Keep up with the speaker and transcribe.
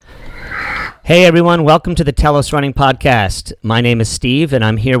Hey everyone, welcome to the Telos Running Podcast. My name is Steve, and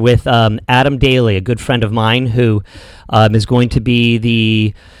I'm here with Adam Daly, a good friend of mine who is going to be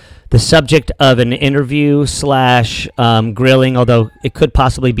the subject of an interview slash grilling, although it could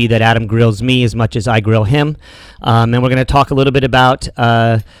possibly be that Adam grills me as much as I grill him. And we're going to talk a little bit about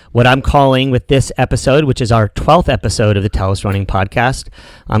what I'm calling with this episode, which is our 12th episode of the Telos Running Podcast.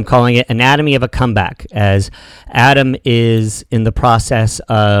 I'm calling it Anatomy of a Comeback, as Adam is in the process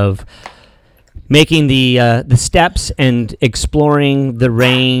of making the steps and exploring the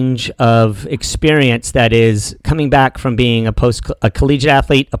range of experience that is coming back from being a collegiate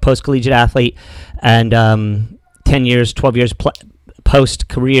athlete, a post-collegiate athlete, and 10 years, 12 years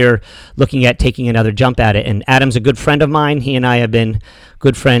post-career, looking at taking another jump at it. And Adam's a good friend of mine. He and I have been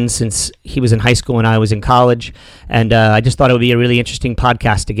good friends since he was in high school and I was in college. And I just thought it would be a really interesting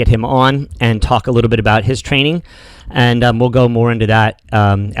podcast to get him on and talk a little bit about his training. And we'll go more into that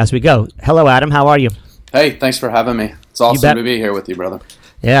as we go. Hello, Adam. How are you? Hey, thanks for having me. It's awesome to be here with you, brother.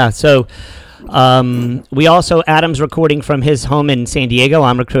 Yeah. So we also, Adam's recording from his home in San Diego.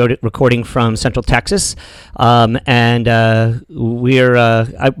 I'm recording from Central Texas. Before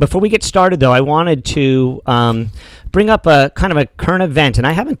we get started, though, I wanted to bring up a kind of a current event, and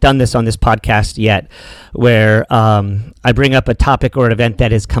I haven't done this on this podcast yet, where I bring up a topic or an event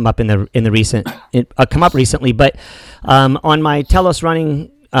that has come up recently. But on my Telos Running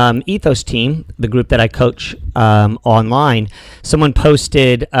Ethos team, the group that I coach online, someone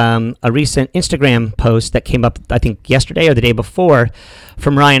posted a recent Instagram post that came up, I think, yesterday or the day before,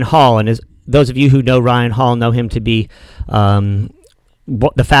 from Ryan Hall. And those of you who know Ryan Hall know him to be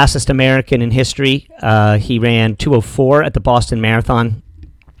the fastest American in history. He ran 2:04 at the Boston Marathon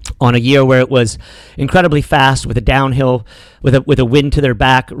on a year where it was incredibly fast with a downhill, with a wind to their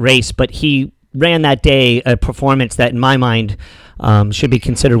back race. But he ran that day a performance that, in my mind, should be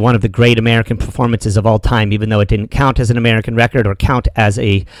considered one of the great American performances of all time, even though it didn't count as an American record or count as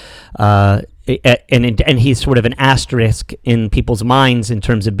and he's sort of an asterisk in people's minds in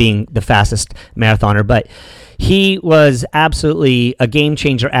terms of being the fastest marathoner. But he was absolutely a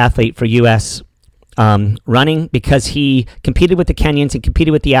game-changer athlete for U.S. Running, because he competed with the Kenyans and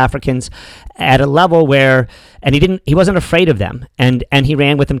competed with the Africans at a level where, and he wasn't afraid of them, and he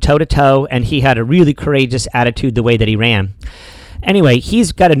ran with them toe-to-toe, and he had a really courageous attitude the way that he ran. Anyway,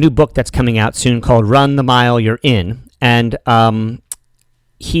 he's got a new book that's coming out soon called Run the Mile You're In, and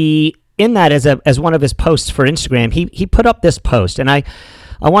he, in that, as one of his posts for Instagram, he put up this post, and I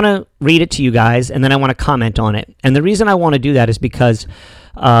want to read it to you guys, and then I want to comment on it. And the reason I want to do that is because,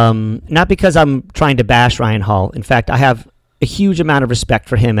 not because I'm trying to bash Ryan Hall. In fact, I have a huge amount of respect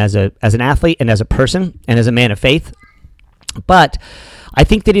for him as an athlete and as a person and as a man of faith. But I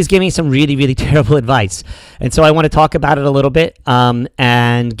think that he's giving some really, really terrible advice. And so I want to talk about it a little bit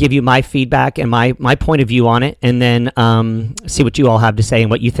and give you my feedback and my point of view on it, and then see what you all have to say and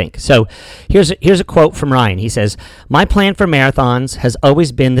what you think. So here's a quote from Ryan. He says, "My plan for marathons has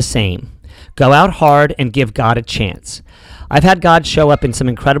always been the same. Go out hard and give God a chance. I've had God show up in some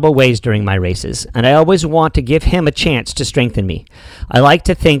incredible ways during my races, and I always want to give him a chance to strengthen me. I like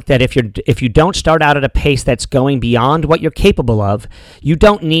to think that if you don't start out at a pace that's going beyond what you're capable of, you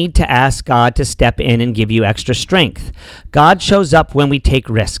don't need to ask God to step in and give you extra strength. God shows up when we take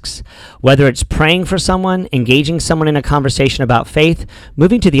risks. Whether it's praying for someone, engaging someone in a conversation about faith,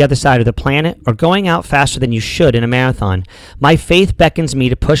 moving to the other side of the planet, or going out faster than you should in a marathon, my faith beckons me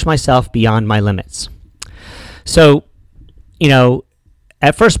to push myself beyond my limits." So,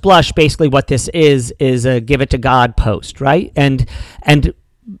 at first blush, basically what this is a give it to God post, right? And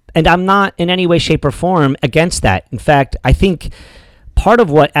I'm not in any way, shape, or form against that. In fact, I think part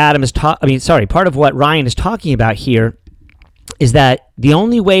of what Ryan is talking about here is that the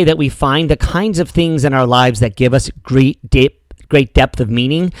only way that we find the kinds of things in our lives that give us great depth of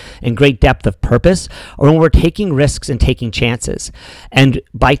meaning and great depth of purpose are when we're taking risks and taking chances. And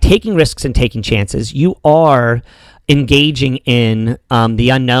by taking risks and taking chances, you are engaging in the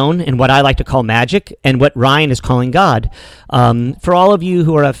unknown and what I like to call magic, and what Ryan is calling God. For all of you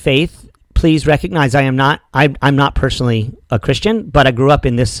who are of faith, please recognize I'm not personally a Christian, but I grew up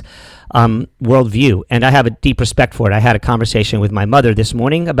in this worldview, and I have a deep respect for it. I had a conversation with my mother this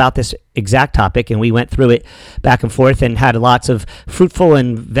morning about this exact topic, and we went through it back and forth and had lots of fruitful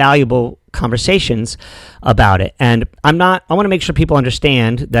and valuable conversations about it. And I want to make sure people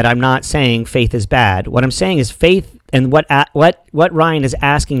understand that I'm not saying faith is bad. What I'm saying is faith, and what Ryan is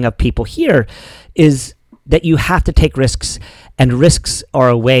asking of people here is that you have to take risks, and risks are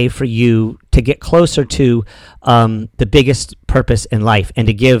a way for you to get closer to the biggest purpose in life, and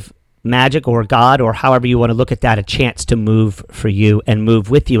to give magic or God or however you want to look at that, a chance to move for you and move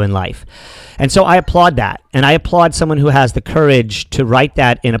with you in life. And so I applaud that. And I applaud someone who has the courage to write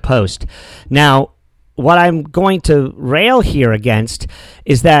that in a post. Now, what I'm going to rail here against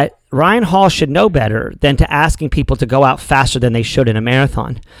is that Ryan Hall should know better than to asking people to go out faster than they should in a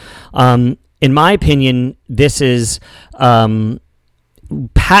marathon. In my opinion, this is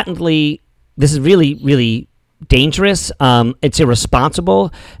this is really, really dangerous. It's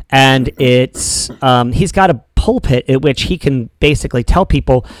irresponsible, and it's he's got a pulpit at which he can basically tell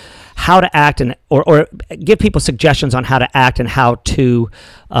people how to act and or give people suggestions on how to act and how to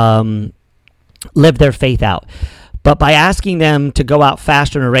live their faith out. But by asking them to go out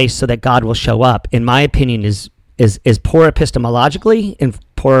faster in a race so that God will show up, in my opinion, is poor epistemologically and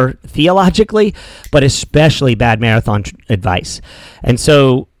poor theologically, but especially bad marathon advice. And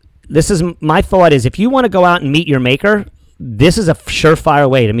so this is my thought is, if you want to go out and meet your maker, this is a surefire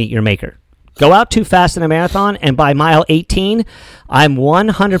way to meet your maker. Go out too fast in a marathon, and by mile 18, I'm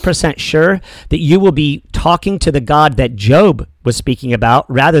 100% sure that you will be talking to the God that Job was speaking about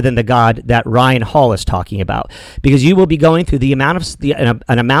rather than the God that Ryan Hall is talking about, because you will be going through an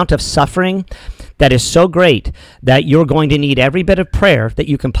amount of suffering that is so great that you're going to need every bit of prayer that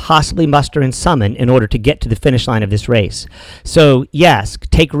you can possibly muster and summon in order to get to the finish line of this race. So yes,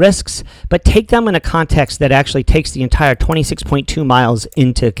 take risks, but take them in a context that actually takes the entire 26.2 miles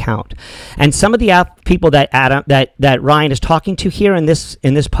into account. And some of the people that Ryan is talking to here in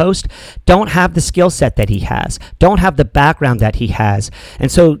this post don't have the skill set that he has, don't have the background that he has.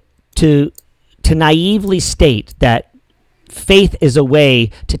 And so to naively state that faith is a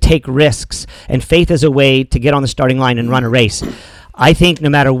way to take risks and faith is a way to get on the starting line and run a race, I think no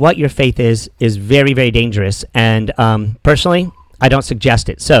matter what your faith is very, very dangerous. And personally, I don't suggest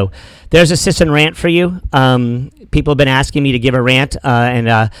it. So there's a Sisson rant for you. People have been asking me to give a rant,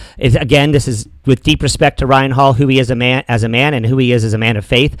 again, this is with deep respect to Ryan Hall, who he is as a man and who he is as a man of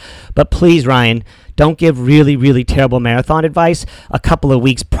faith. But please, Ryan, don't give really, really terrible marathon advice a couple of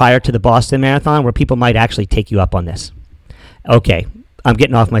weeks prior to the Boston Marathon, where people might actually take you up on this. Okay, I'm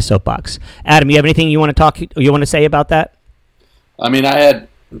getting off my soapbox. Adam, you have anything you want to say about that? I mean, I had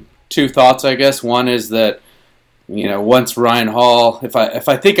two thoughts, I guess. One is that, once Ryan Hall, if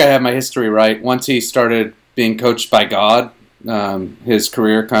I think I have my history right, once he started being coached by God, his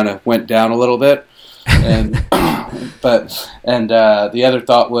career kind of went down a little bit. And the other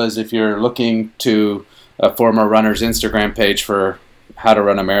thought was, if you're looking to a former runner's Instagram page for how to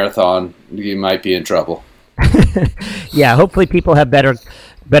run a marathon, you might be in trouble. Yeah, hopefully people have better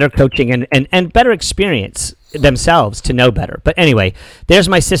coaching and better experience themselves to know better. But anyway, there's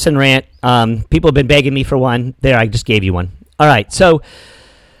my Sisson rant. People have been begging me for one. There, I just gave you one. All right, so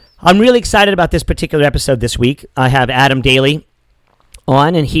I'm really excited about this particular episode this week. I have Adam Daly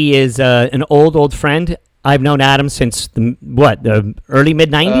on, and he is an old friend. I've known Adam since the early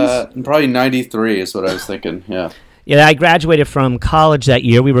mid-'90s? Probably 93 is what I was thinking, yeah. Yeah, I graduated from college that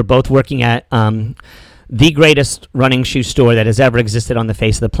year. We were both working at the greatest running shoe store that has ever existed on the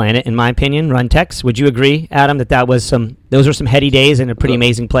face of the planet, in my opinion, Runtex. Would you agree, Adam, that those were some heady days and a pretty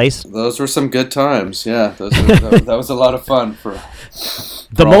amazing place? Those were some good times, yeah. That was a lot of fun for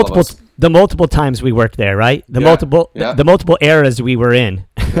the multiple times we worked there, right? The multiple eras we were in.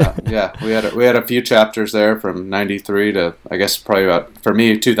 Yeah. We had a few chapters there from 93 to, I guess, probably about, for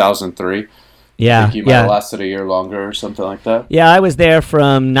me, 2003. Yeah, I think you might have lasted a year longer or something like that. Yeah, I was there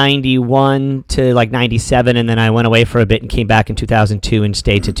from 91 to like 97, and then I went away for a bit and came back in 2002 and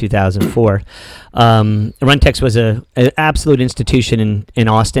stayed to 2004. Runtex was an absolute institution in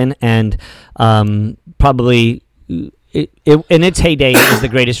Austin, and probably in its heyday, it was the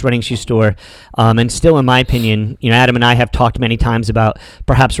greatest running shoe store. And still, in my opinion, Adam and I have talked many times about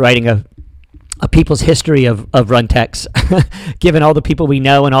perhaps writing a people's history of Runtex, given all the people we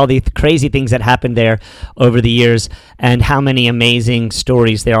know and all the crazy things that happened there over the years and how many amazing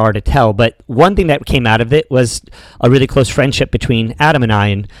stories there are to tell. But one thing that came out of it was a really close friendship between Adam and I,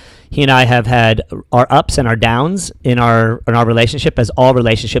 and he and I have had our ups and our downs in our relationship, as all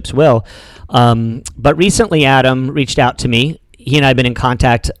relationships will. But recently, Adam reached out to me. He and I have been in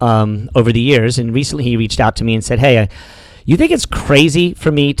contact over the years, and recently he reached out to me and said, "Hey, you think it's crazy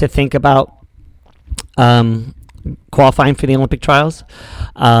for me to think about qualifying for the Olympic trials?"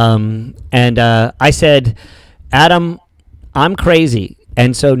 And I said, "Adam, I'm crazy.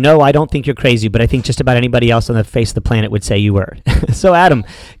 And so, no, I don't think you're crazy, but I think just about anybody else on the face of the planet would say you were." So, Adam,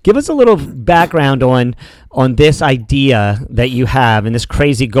 give us a little background on this idea that you have and this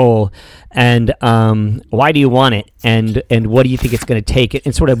crazy goal, and why do you want it, and what do you think it's going to take,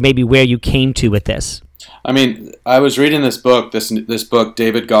 and sort of maybe where you came to with this. I mean, I was reading this book, this book,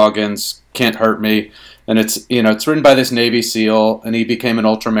 David Goggins, Can't Hurt Me, and it's written by this Navy SEAL, and he became an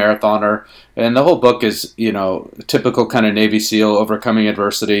ultra marathoner, and the whole book is typical kind of Navy SEAL overcoming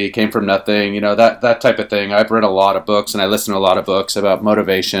adversity, came from nothing, that type of thing. I've read a lot of books, and I listen to a lot of books about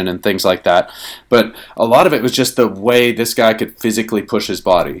motivation and things like that, but a lot of it was just the way this guy could physically push his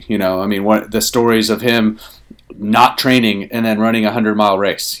body. I mean, the stories of him not training and then running 100-mile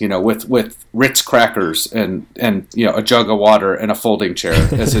race, with Ritz crackers and a jug of water and a folding chair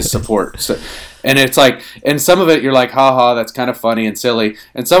as his support. So, and it's like, and some of it you're like, haha, that's kind of funny and silly,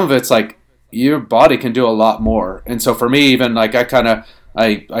 and some of it's like your body can do a lot more. And so for me, even like I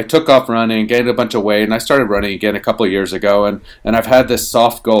took off running, gained a bunch of weight, and I started running again a couple of years ago, and I've had this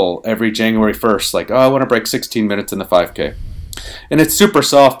soft goal every January 1st, like, I want to break 16 minutes in the 5K. And it's super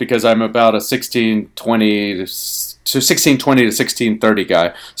soft because I'm about a 16:20 to 16:30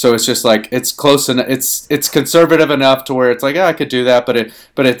 guy. So it's just like, it's close, and it's conservative enough to where it's like, I could do that.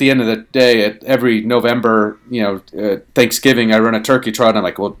 But at the end of the day, every November, Thanksgiving, I run a turkey trot. And I'm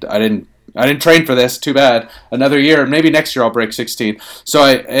like, well, I didn't train for this. Too bad. Another year, maybe next year I'll break 16. So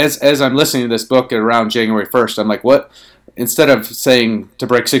as I'm listening to this book around January 1st, I'm like, what? Instead of saying to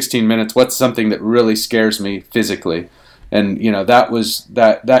break 16 minutes, what's something that really scares me physically? And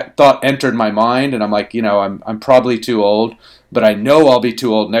that thought entered my mind, and I'm like, I'm probably too old, but I know I'll be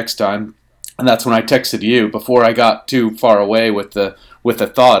too old next time. And that's when I texted you before I got too far away with the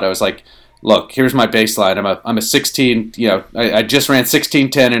thought. I was like, look, here's my baseline. I'm a 16. I just ran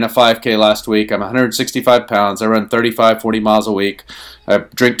 16:10 in a 5K last week. I'm 165 pounds. I run 35, 40 miles a week. I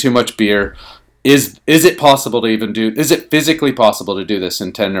drink too much beer. Is it possible to even do? Is it physically possible to do this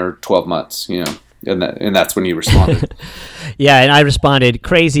in 10 or 12 months? And that's when you responded. Yeah, and I responded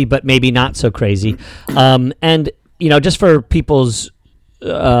crazy, but maybe not so crazy. And just for people's,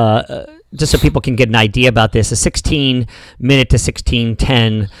 just so people can get an idea about this, a 16-minute to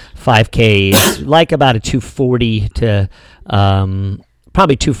 16:10 5K is like about a 240 to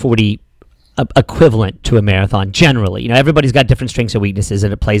probably 240 equivalent to a marathon generally. Everybody's got different strengths and weaknesses,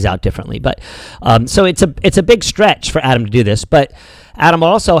 and it plays out differently. But so it's a big stretch for Adam to do this. But Adam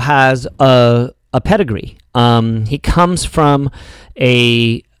also has a pedigree. He comes from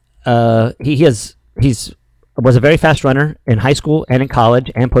he was a very fast runner in high school and in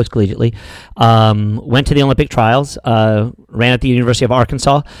college and post-collegiately. Went to the Olympic trials, ran at the University of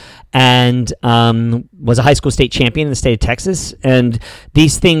Arkansas, and was a high school state champion in the state of Texas. And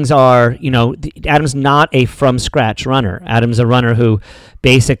these things are, Adam's not a from-scratch runner. Adam's a runner who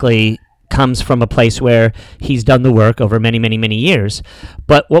basically comes from a place where he's done the work over many, many, many years.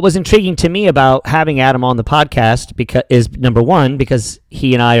 But what was intriguing to me about having Adam on the podcast is number one, because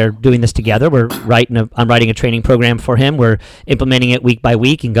he and I are doing this together. I'm writing a training program for him. We're implementing it week by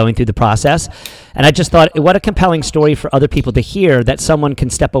week and going through the process. And I just thought, what a compelling story for other people to hear, that someone can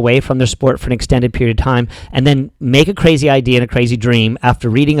step away from their sport for an extended period of time and then make a crazy idea and a crazy dream after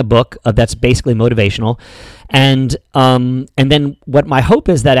reading a book that's basically motivational. And then what my hope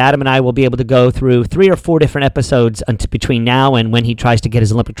is that Adam and I will be able to go through 3 or 4 different episodes between now and when he tries to get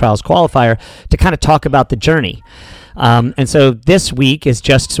his Olympic trials qualifier to kind of talk about the journey. And so this week is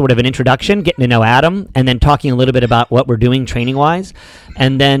just sort of an introduction, getting to know Adam, and then talking a little bit about what we're doing training-wise,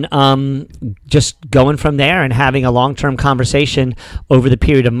 and then just going from there and having a long-term conversation over the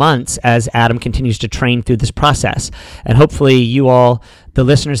period of months as Adam continues to train through this process. And hopefully you all, the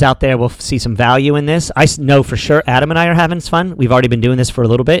listeners out there, will see some value in this. I know for sure Adam and I are having fun. We've already been doing this for a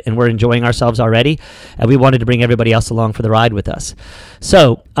little bit, and we're enjoying ourselves already, and we wanted to bring everybody else along for the ride with us.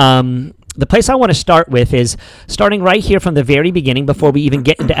 So, the place I want to start with is starting right here from the very beginning before we even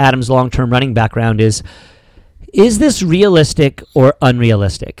get into Adam's long-term running background is this realistic or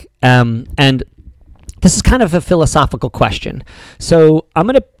unrealistic? And this is kind of a philosophical question. So I'm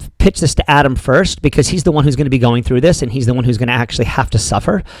going to pitch this to Adam first because he's the one who's going to be going through this and he's the one who's going to actually have to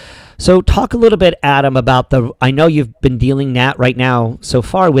suffer. So talk a little bit, Adam, about I know you've been dealing right now so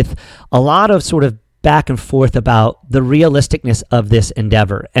far with a lot of sort of back and forth about the realisticness of this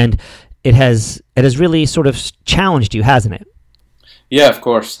endeavor. And it has really sort of challenged you, hasn't it? Yeah, of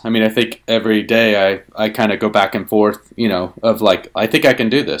course. I mean, I think every day I kind of go back and forth, of like, I think I can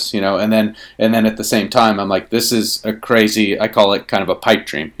do this, and then at the same time, I'm like, this is a crazy, I call it kind of a pipe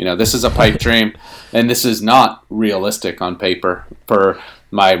dream. This is a pipe dream, and this is not realistic on paper for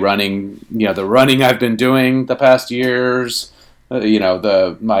my running, the running I've been doing the past years,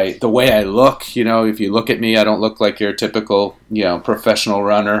 the way I look, if you look at me, I don't look like your typical, professional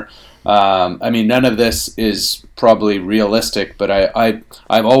runner. I mean, none of this is probably realistic, but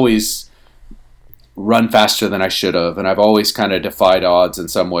I've always run faster than I should have, and I've always kind of defied odds in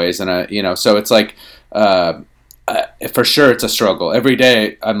some ways, and so it's like for sure it's a struggle. Every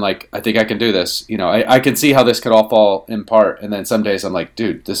day I'm like, I think I can do this. I can see how this could all fall in part, and then some days I'm like,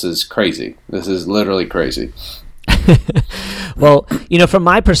 dude, this is crazy. This is literally crazy. Well, from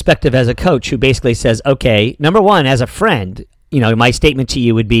my perspective as a coach who basically says, okay, number one, as a friend, my statement to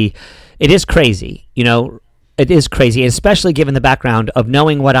you would be, it is crazy. It is crazy, especially given the background of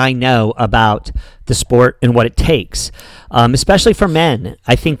knowing what I know about the sport and what it takes, especially for men.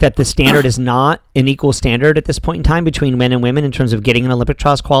 I think that the standard is not an equal standard at this point in time between men and women in terms of getting an Olympic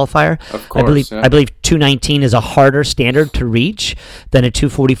trials qualifier. Of course, I believe 219 is a harder standard to reach than a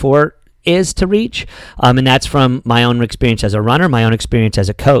 244 is to reach, and that's from my own experience as a runner, my own experience as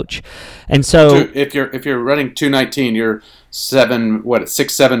a coach. And so if you're running 219, you're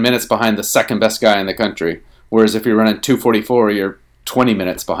 6-7 minutes behind the second best guy in the country. Whereas if you're running 244, you're 20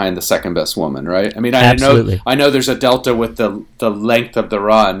 minutes behind the second best woman, right? I mean, I know there's a delta with the length of the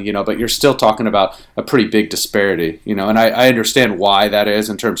run, but you're still talking about a pretty big disparity, and I understand why that is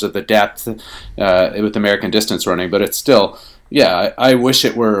in terms of the depth with American distance running, but it's still, I wish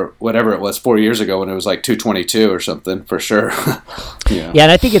it were whatever it was 4 years ago when it was like 222 or something, for sure. Yeah,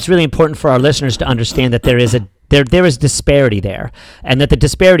 and I think it's really important for our listeners to understand that there is disparity there, and that the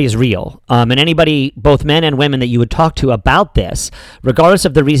disparity is real. And anybody, both men and women, that you would talk to about this, regardless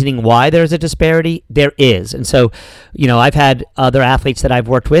of the reasoning why there's a disparity, there is. And so, I've had other athletes that I've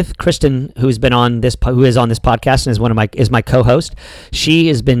worked with. Kristen, who is on this podcast and is my co-host, she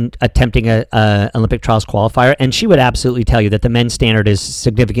has been attempting a Olympic trials qualifier, and she would absolutely tell you that the men's standard is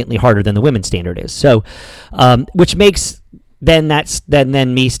significantly harder than the women's standard is. So, which makes then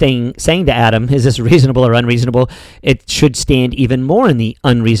me saying to Adam, is this reasonable or unreasonable? It should stand even more in the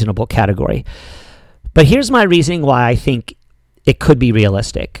unreasonable category. But here's my reasoning why I think it could be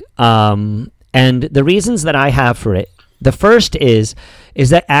realistic. And the reasons that I have for it, the first is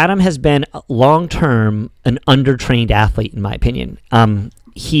that Adam has been long-term an undertrained athlete, in my opinion.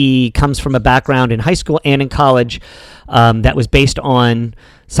 He comes from a background in high school and in college that was based on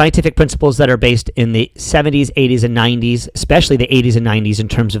scientific principles that are based in the 70s, 80s, and 90s, especially the 80s and 90s in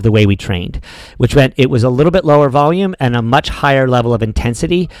terms of the way we trained, which meant it was a little bit lower volume and a much higher level of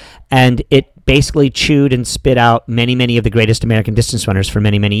intensity, and it basically chewed and spit out many, many of the greatest American distance runners for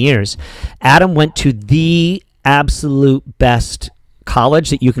many, many years. Adam went to the absolute best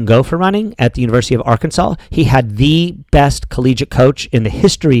college that you can go for running at the University of Arkansas. He had the best collegiate coach in the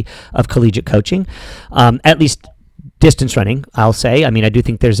history of collegiate coaching, at least distance running, I'll say. I mean, I do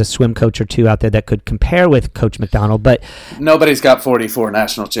think there's a swim coach or two out there that could compare with Coach McDonald, but nobody's got 44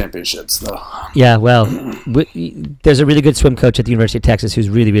 national championships, though. Yeah, well, there's a really good swim coach at the University of Texas who's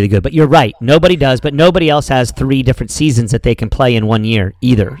really, really good. But you're right, nobody does, but nobody else has 3 different seasons that they can play in 1 year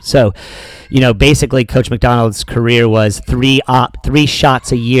either. So, basically, Coach McDonald's career was 3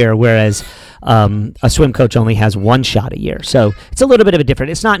 shots a year, whereas a swim coach only has 1 shot a year. So it's a little bit of a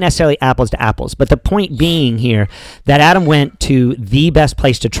different. It's not necessarily apples to apples, but the point being here that Adam went to the best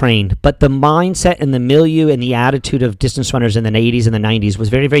place to train, but the mindset and the milieu and the attitude of distance runners in the 80s and the 90s was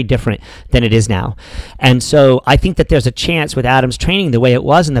very, very different than it is now. And so I think that there's a chance with Adam's training the way it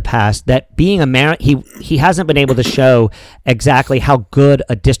was in the past that being he hasn't been able to show exactly how good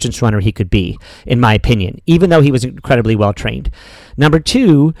a distance runner he could be, in my opinion, even though he was incredibly well trained. Number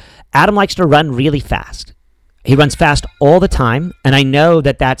 2, Adam likes to run really fast. He runs fast all the time, and I know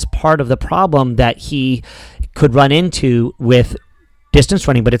that that's part of the problem that he could run into with distance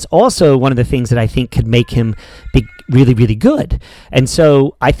running, but it's also one of the things that I think could make him be really, really good. And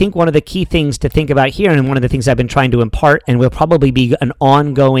so I think one of the key things to think about here, and one of the things I've been trying to impart, and will probably be an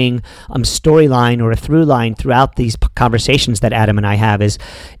ongoing storyline or a through line throughout these conversations that Adam and I have is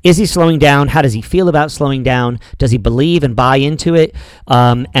he slowing down? How does he feel about slowing down? Does he believe and buy into it?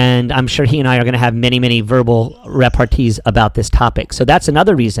 And I'm sure he and I are going to have many, many verbal repartees about this topic. So that's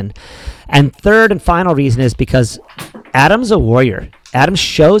another reason. And third and final reason is because Adam's a warrior. Adam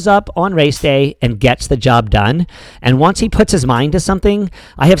shows up on race day and gets the job done. And once he puts his mind to something,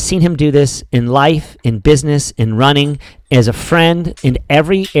 I have seen him do this in life, in business, in running, as a friend, in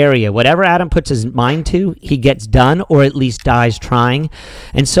every area. Whatever Adam puts his mind to, he gets done or at least dies trying.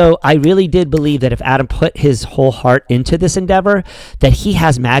 And so I really did believe that if Adam put his whole heart into this endeavor, that he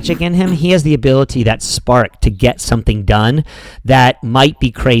has magic in him. He has the ability, that spark, to get something done that might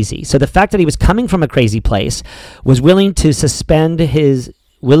be crazy. So the fact that he was coming from a crazy place, was willing to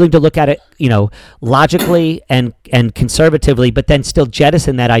willing to look at it, logically and conservatively, but then still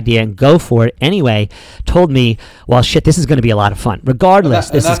jettison that idea and go for it anyway, told me, well, shit, this is going to be a lot of fun. Regardless,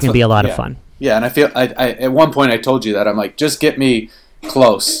 this is going to be a lot of fun. Yeah, and I feel, I at one point I told you that, I'm like, just get me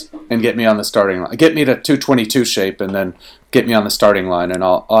close, and get me on the starting line. Get me to 222 shape, and then get me on the starting line, and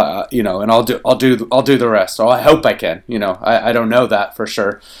I'll do the rest. So I hope I can. I don't know that for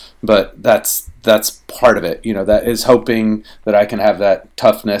sure, but that's part of it. That is hoping that I can have that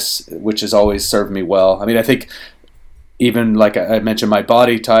toughness, which has always served me well. I mean, I think even like I mentioned, my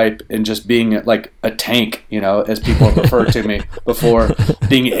body type and just being like a tank, as people have referred to me before,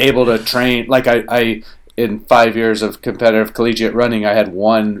 being able to train. Like I in 5 years of competitive collegiate running, I had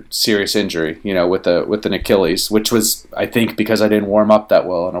one serious injury, with an Achilles, which was, I think, because I didn't warm up that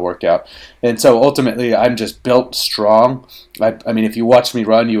well in a workout. And so ultimately, I'm just built strong. I mean, if you watch me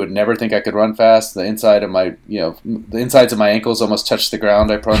run, you would never think I could run fast. The inside of my, the insides of my ankles almost touch the ground.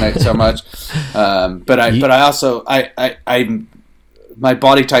 I pronate so much. But I also, my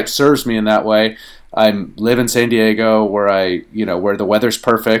body type serves me in that way. I live in San Diego where where the weather's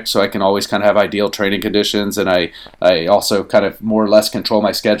perfect, so I can always kind of have ideal training conditions, and I also kind of more or less control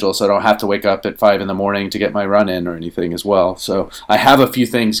my schedule, so I don't have to wake up at 5 a.m. to get my run in or anything as well. So I have a few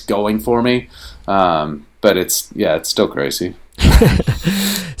things going for me, but it's still crazy.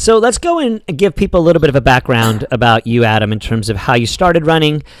 So let's go and give people a little bit of a background about you, Adam, in terms of how you started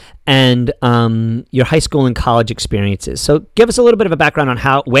running and your high school and college experiences. So give us a little bit of a background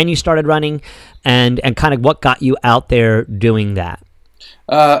on when you started running and kind of what got you out there doing that.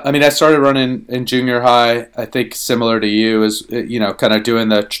 I started running in junior high, I think similar to you, as kind of doing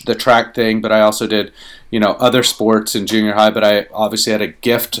the track thing, but I also did, other sports in junior high, but I obviously had a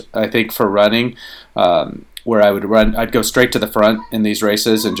gift, I think, for running. Where I'd go straight to the front in these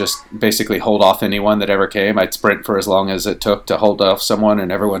races and just basically hold off anyone that ever came. I'd sprint for as long as it took to hold off someone,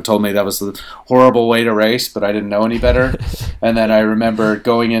 and everyone told me that was the horrible way to race, but I didn't know any better. And then I remember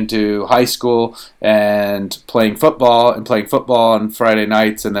going into high school and playing football on Friday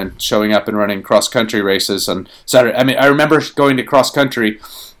nights, and then showing up and running cross-country races on Saturday. I mean, I remember going to cross-country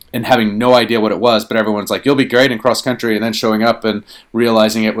and having no idea what it was, but everyone's like, you'll be great in cross country, and then showing up and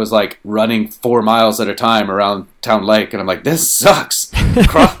realizing it was like running 4 miles at a time around Town Lake, and I'm like, this sucks.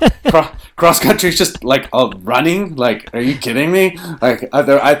 Cross country is just like running. Like, are you kidding me? Like,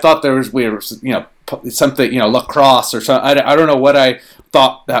 I thought there was something, lacrosse or something. I don't know what I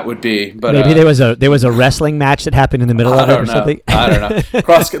thought that would be, but maybe there was a wrestling match that happened in the middle of it or something. I don't know.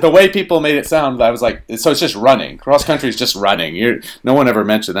 The way people made it sound, I was like, so it's just running. Cross country is just running. No one ever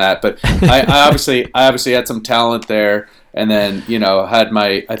mentioned that, but I obviously had some talent there, and then had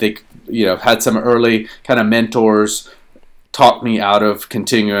some early kind of mentors talk me out of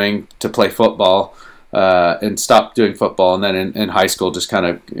continuing to play football. And stopped doing football, and then in high school, just kind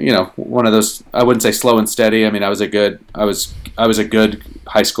of one of those, I wouldn't say slow and steady. I mean, I was a good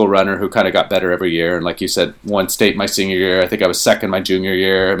high school runner who kind of got better every year, and like you said, won state my senior year. I think I was second my junior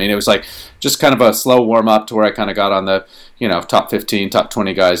year. I mean, it was like just kind of a slow warm up to where I kind of got on the top 15, top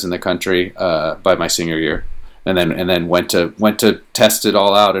 20 guys in the country by my senior year, and then went to test it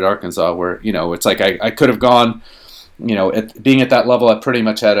all out at Arkansas, where it's like I could have gone. Being at that level, I pretty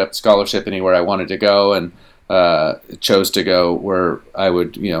much had a scholarship anywhere I wanted to go, and chose to go where I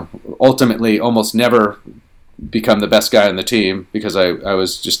would, ultimately almost never become the best guy on the team, because I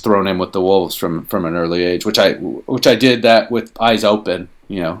was just thrown in with the wolves from an early age, which I did that with eyes open,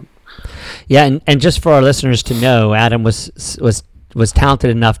 Yeah, and just for our listeners to know, Adam was talented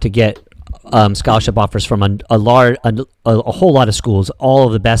enough to get scholarship offers from a whole lot of schools, all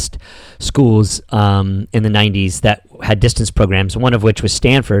of the best schools in the 90s that had distance programs, one of which was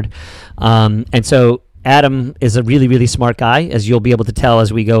Stanford. And so Adam is a really, really smart guy, as you'll be able to tell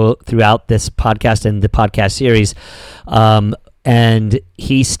as we go throughout this podcast and the podcast series. And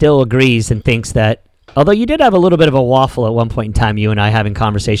he still agrees and thinks that, although you did have a little bit of a waffle at one point in time, you and I having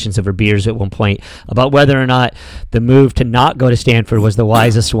conversations over beers at one point about whether or not the move to not go to Stanford was the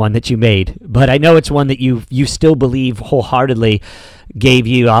wisest one that you made. But I know it's one that you still believe wholeheartedly gave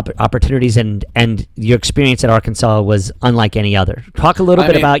you opportunities, and your experience at Arkansas was unlike any other. Talk a little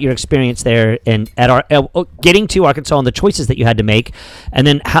bit about your experience there and getting to Arkansas and the choices that you had to make, and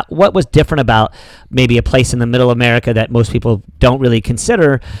then what was different about maybe a place in the middle America that most people don't really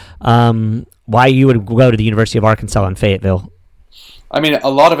consider, why you would go to the University of Arkansas in Fayetteville. I mean, a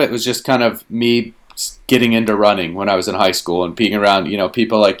lot of it was just kind of me getting into running when I was in high school and being around,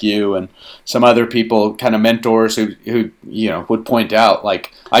 people like you and some other people, kind of mentors who would point out,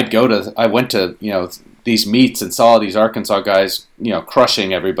 like, I went to, these meets and saw these Arkansas guys,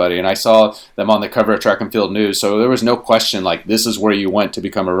 crushing everybody. And I saw them on the cover of Track and Field News. So there was no question, like, this is where you went to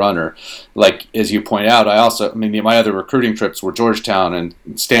become a runner. Like, as you point out, my other recruiting trips were Georgetown and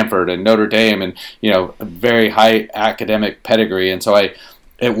Stanford and Notre Dame and, a very high academic pedigree. And so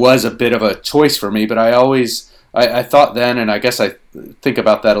it was a bit of a choice for me, but I thought then, and I guess I think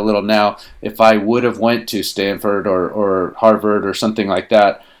about that a little now. If I would have went to Stanford or Harvard or something like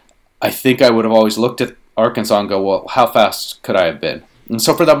that, I think I would have always looked at Arkansas and go, well, how fast could I have been? And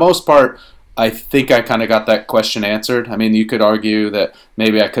so for the most part, I think I kind of got that question answered. I mean, you could argue that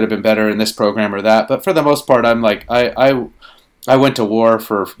maybe I could have been better in this program or that, but for the most part, I'm like, I went to war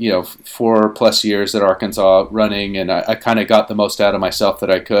for 4+ years at Arkansas running, and I kind of got the most out of myself that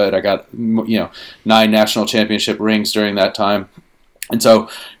I could. I got 9 national championship rings during that time, and so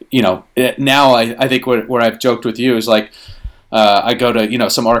now I think where I've joked with you is like I go to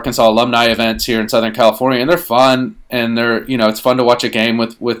some Arkansas alumni events here in Southern California, and they're fun, and they're it's fun to watch a game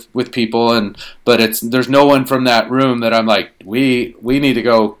with people, but there's no one from that room that I'm like we need to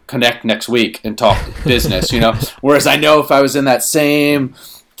go connect next week and talk business, Whereas I know if I was in that same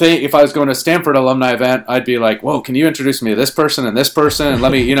thing, if I was going to a Stanford alumni event, I'd be like, whoa, can you introduce me to this person and this person, and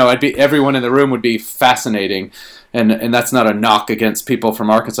let me everyone in the room would be fascinating. And that's not a knock against people from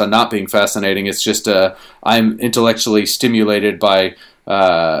Arkansas not being fascinating. It's just I'm intellectually stimulated by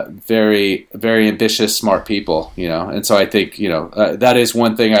very, very ambitious, smart people, And so I think that is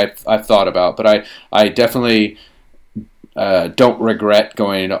one thing I've thought about. But I definitely don't regret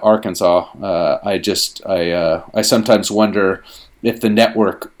going to Arkansas. I sometimes wonder if the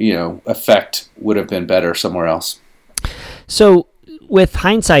network effect would have been better somewhere else. So with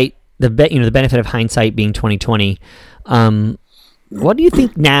hindsight, the benefit of hindsight being 2020, what do you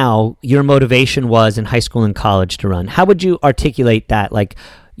think now your motivation was in high school and college to run? How would you articulate that, like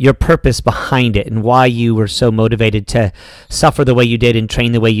your purpose behind it and why you were so motivated to suffer the way you did and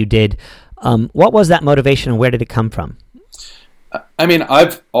train the way you did? What was that motivation and where did it come from? I mean,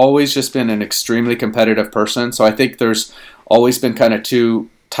 I've always just been an extremely competitive person, so I think there's always been kind of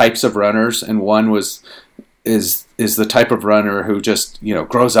two types of runners, and one is the type of runner who just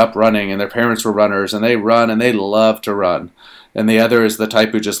grows up running and their parents were runners and they run and they love to run, and the other is the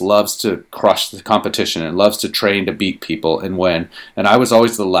type who just loves to crush the competition and loves to train to beat people and win. And I was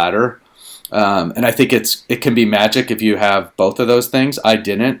always the latter, and I think it can be magic if you have both of those things. I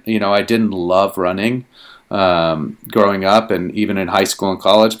didn't love running growing up and even in high school and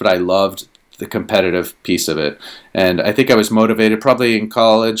college, but I loved the competitive piece of it. And I think I was motivated probably in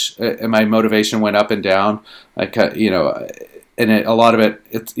college, and my motivation went up and down. A lot of it,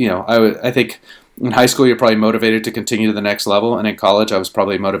 I think in high school you're probably motivated to continue to the next level, and in college I was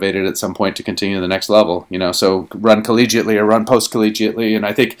probably motivated at some point to continue to the next level. So run collegiately or run post-collegiately, and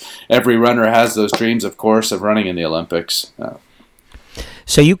I think every runner has those dreams, of course, of running in the Olympics.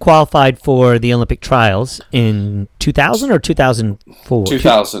 So you qualified for the Olympic trials in 2000 or 2004?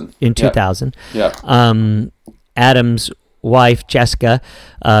 2000. In 2000. Yeah. Adam's wife, Jessica,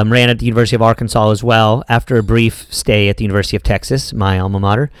 ran at the University of Arkansas as well after a brief stay at the University of Texas, my alma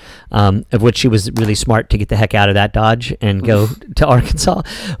mater, of which she was really smart to get the heck out of that Dodge and go to Arkansas.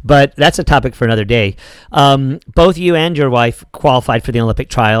 But that's a topic for another day. Both you and your wife qualified for the Olympic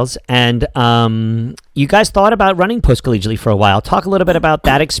trials, and you guys thought about running post-collegiately for a while. Talk a little bit about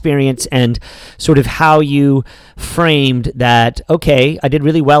that experience and sort of how you framed that, okay, I did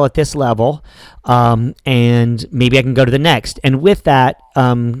really well at this level, and maybe I can go to the next. And with that,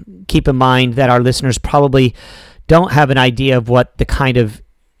 keep in mind that our listeners probably don't have an idea of what the kind of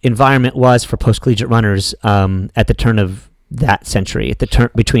environment was for post-collegiate runners at the turn of that century,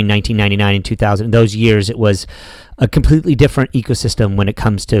 between 1999 and 2000. In those years, it was a completely different ecosystem when it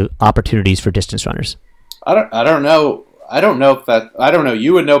comes to opportunities for distance runners. I don't know. I don't know.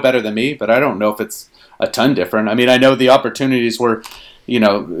 You would know better than me, but I don't know if it's a ton different. I mean, I know the opportunities were,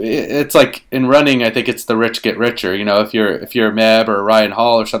 it's like in running, I think it's the rich get richer. If you're Meb or Ryan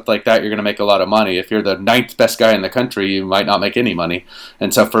Hall or something like that, you're going to make a lot of money. If you're the 9th best guy in the country, you might not make any money.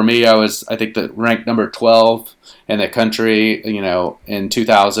 And so for me, I think ranked number 12 in the country, in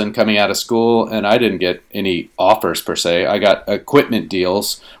 2000 coming out of school, and I didn't get any offers per se. I got equipment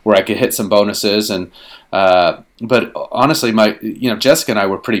deals where I could hit some bonuses, and but honestly, Jessica and I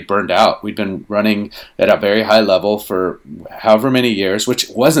were pretty burned out. We'd been running at a very high level for however many years, which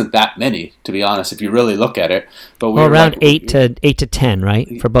wasn't that many, to be honest, if you really look at it. But we were around 8 to 10,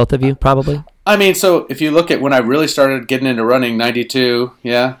 right, for both of you, probably. I mean, so if you look at when I really started getting into running, 92,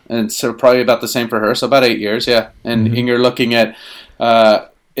 yeah, and so probably about the same for her, so about 8 years, yeah. And you're looking at,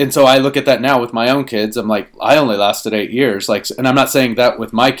 and so I look at that now with my own kids. I'm like, I only lasted 8 years, and I'm not saying that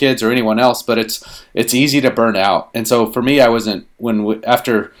with my kids or anyone else, but it's easy to burn out. And so for me, I wasn't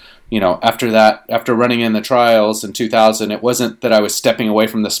after running in the trials in 2000, it wasn't that I was stepping away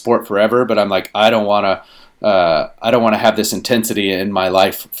from the sport forever, but I'm like, I don't want to have this intensity in my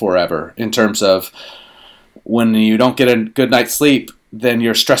life forever, in terms of when you don't get a good night's sleep, then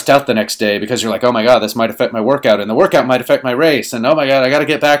you're stressed out the next day because you're like, oh my God, this might affect my workout, and the workout might affect my race, and oh my God, I got to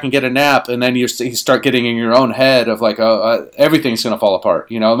get back and get a nap, and then you start getting in your own head of like, everything's going to fall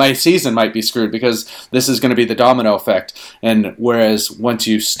apart. My season might be screwed because this is going to be the domino effect. And whereas once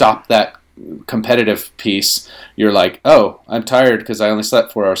you stop that competitive piece, you're like, oh, I'm tired because I only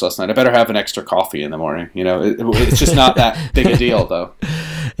slept 4 hours last night. I better have an extra coffee in the morning. It's just not that big a deal, though.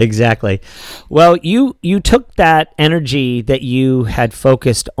 Exactly. Well, you took that energy that you had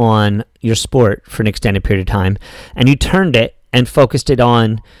focused on your sport for an extended period of time, and you turned it and focused it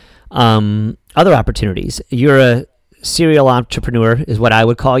on other opportunities. You're a serial entrepreneur, is what I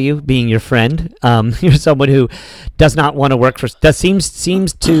would call you, being your friend. You're someone who does not want to work for. That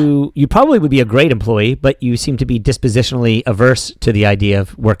seems to you probably would be a great employee, but you seem to be dispositionally averse to the idea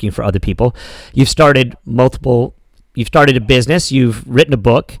of working for other people. You've started a business, you've written a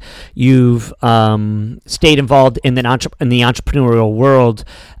book, you've stayed involved in the entrepreneurial world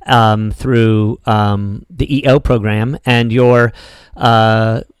through the EO program, and you're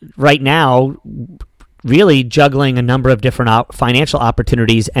right now really juggling a number of different financial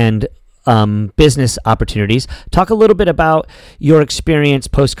opportunities and business opportunities. Talk a little bit about your experience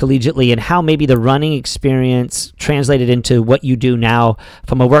post-collegiately and how maybe the running experience translated into what you do now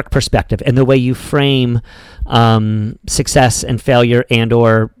from a work perspective and the way you frame success and failure and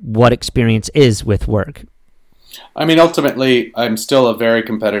or what experience is with work. I mean, ultimately, I'm still a very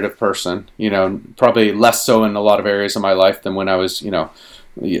competitive person, probably less so in a lot of areas of my life than when I was,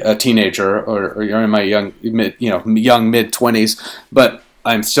 a teenager or in my young mid-20s, but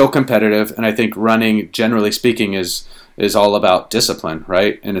I'm still competitive, and I think running, generally speaking, is all about discipline,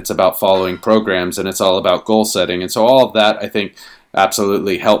 right? And it's about following programs, and it's all about goal setting. And so all of that, I think,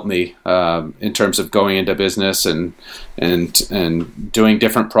 absolutely helped me in terms of going into business and doing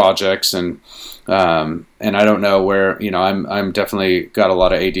different projects and I don't know where I'm definitely got a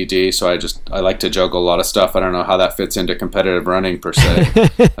lot of ADD, so I like to juggle a lot of stuff. I don't know how that fits into competitive running per se,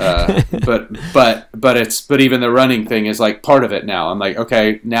 but even the running thing is like part of it now. I'm like,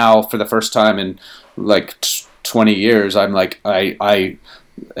 okay, now for the first time in like 20 years, I'm like I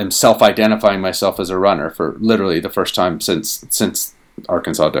am self-identifying myself as a runner for literally the first time since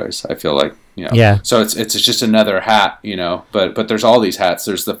Arkansas days. I feel like, Yeah. So it's just another hat, But there's all these hats.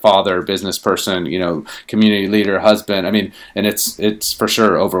 There's the father, business person, community leader, husband. I mean, and it's for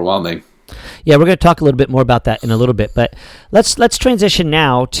sure overwhelming. Yeah, we're going to talk a little bit more about that in a little bit, but let's transition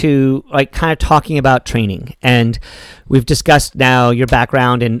now to like kind of talking about training. And we've discussed now your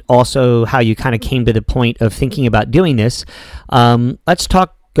background and also how you kind of came to the point of thinking about doing this. Let's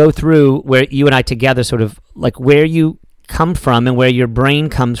go through where you and I together sort of like where you come from and where your brain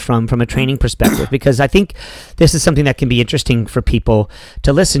comes from a training perspective, because I think this is something that can be interesting for people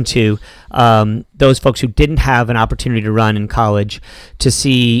to listen to, those folks who didn't have an opportunity to run in college, to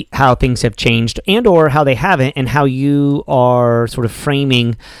see how things have changed and or how they haven't, and how you are sort of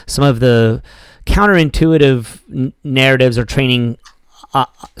framing some of the counterintuitive narratives or training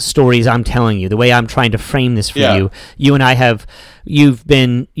stories I'm telling you, the way I'm trying to frame this for you. You and I you've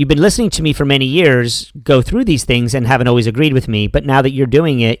been listening to me for many years go through these things and haven't always agreed with me, but now that you're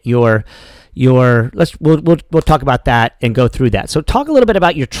doing it, we'll talk about that and go through that. So talk a little bit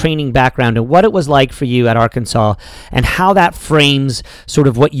about your training background and what it was like for you at Arkansas and how that frames sort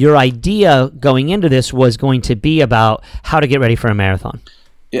of what your idea going into this was going to be about how to get ready for a marathon.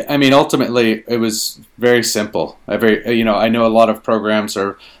 Yeah, I mean, ultimately, it was very simple. I know a lot of programs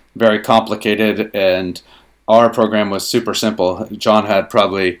are very complicated, and our program was super simple. John had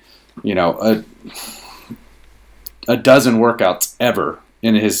probably, a dozen workouts ever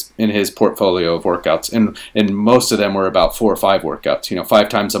in his portfolio of workouts, and most of them were about 4 or 5 workouts. 5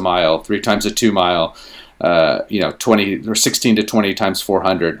 times a mile, 3 times a 2 mile, 20 or 16 to 20 times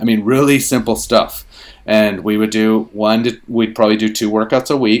 400. I mean, really simple stuff. And we would we'd probably do 2 workouts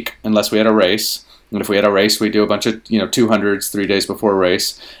a week unless we had a race. And if we had a race, we'd do a bunch of 200s 3 days before a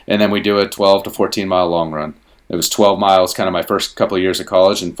race, and then we do a 12 to 14 mile long run. It was 12 miles kind of my first couple of years of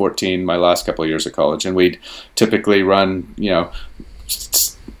college, and 14 my last couple of years of college. And we'd typically run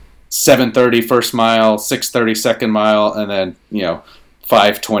 7:30 first mile, 6:30 second mile, and then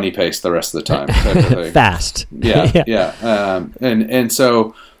 5:20 pace the rest of the time. Fast. Yeah. And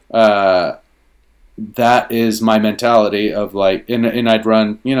so that is my mentality of like, and I'd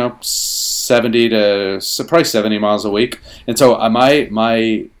run 70 to probably 70 miles a week. And so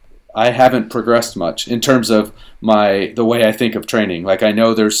I haven't progressed much in terms of the way I think of training. Like, I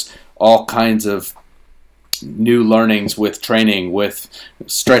know there's all kinds of new learnings with training, with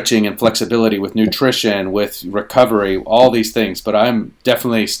stretching and flexibility, with nutrition, with recovery, all these things. But I'm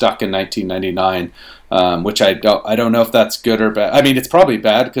definitely stuck in 1999, which I don't know if that's good or bad. I mean, it's probably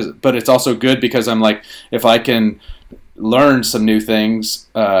bad, but it's also good because I'm like, if I can learn some new things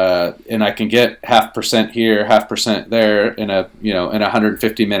and I can get 0.5% here, 0.5% there in a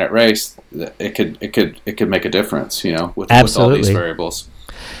 150-minute race, it could make a difference, with all these variables.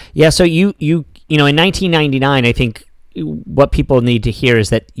 Yeah, so you in 1999, I think what people need to hear is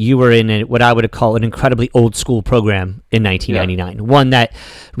that you were in what I would call an incredibly old school program in 1999. Yeah. One that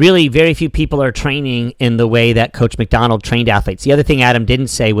really very few people are training in the way that Coach McDonald trained athletes. The other thing Adam didn't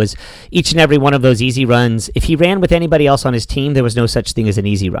say was each and every one of those easy runs, if he ran with anybody else on his team, there was no such thing as an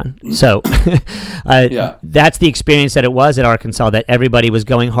easy run. So that's the experience that it was at Arkansas, that everybody was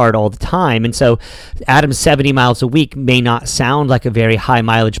going hard all the time. And so Adam's 70 miles a week may not sound like a very high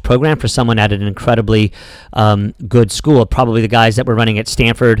mileage program for someone at an incredibly good school. Probably the guys that were running at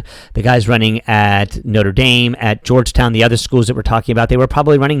Stanford, the guys running at Notre Dame, at Georgetown, the other schools that we're talking about, they were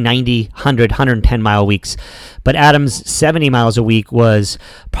probably running 90, 100, 110 mile weeks. But Adam's 70 miles a week was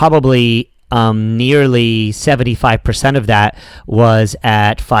probably nearly 75% of that was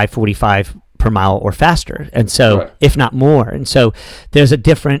at 5:45 per mile or faster. And so, right, if not more. And so there's a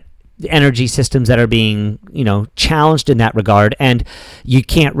different energy systems that are being, challenged in that regard, and you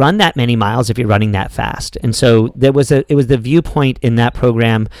can't run that many miles if you're running that fast. And so it was the viewpoint in that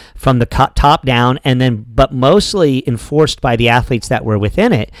program from the top down, but mostly enforced by the athletes that were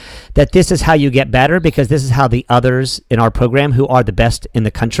within it, that this is how you get better, because this is how the others in our program who are the best in the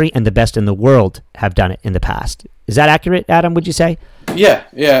country and the best in the world have done it in the past. Is that accurate, Adam, would you say? Yeah,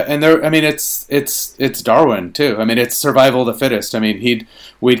 and it's Darwin too. I mean, it's survival of the fittest. I mean,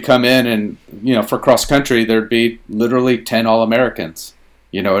 we'd come in and, for cross country, there'd be literally 10 All-Americans.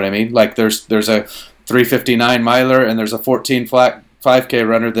 You know what I mean? Like there's a 3:59 miler and there's a 14 flat 5K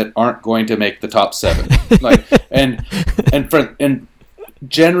runner that aren't going to make the top 7. Like and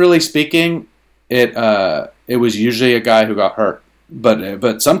generally speaking, it was usually a guy who got hurt,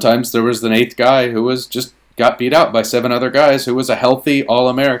 but sometimes there was an 8th guy who was just got beat out by 7 other guys, who was a healthy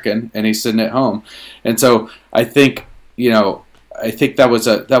All-American, and he's sitting at home. And so I think that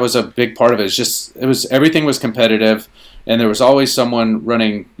was a big part of it. Everything was competitive, and there was always someone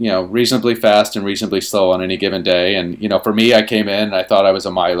running, reasonably fast and reasonably slow on any given day. And for me, I came in and I thought I was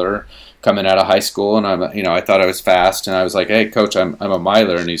a miler coming out of high school, and I thought I was fast, and I was like, "Hey, coach, I'm a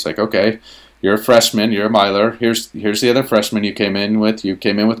miler," and he's like, "Okay, you're a freshman, you're a miler. Here's the other freshman you came in with. You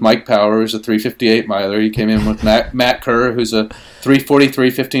came in with Mike Power, who's a 3:58 miler. You came in with Matt Kerr, who's a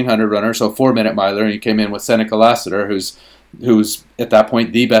 3:43 1500 runner, so 4-minute miler. And you came in with Seneca Lassiter, who's at that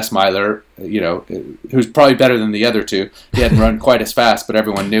point the best miler, who's probably better than the other two. He hadn't run quite as fast, but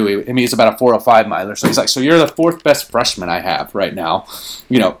everyone knew he's about a 4:05 miler. So he's like, so you're the 4th best freshman I have right now,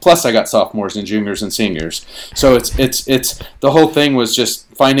 plus I got sophomores and juniors and seniors. So it's the whole thing was just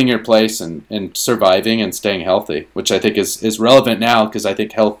finding your place and surviving and staying healthy, which I think is relevant now, because I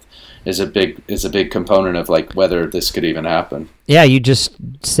think health is a big component of like whether this could even happen. Yeah, you just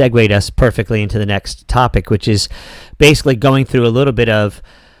segued us perfectly into the next topic, which is basically going through a little bit of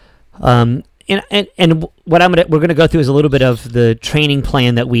and what we're going to go through is a little bit of the training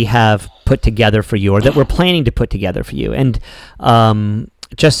plan that we have put together for you, or that we're planning to put together for you. And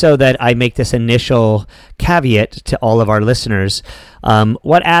just so that I make this initial caveat to all of our listeners,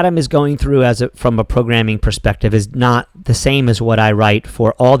 what Adam is going through from a programming perspective is not the same as what I write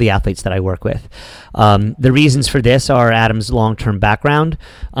for all the athletes that I work with. The reasons for this are Adam's long-term background,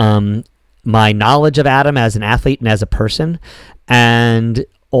 my knowledge of Adam as an athlete and as a person, and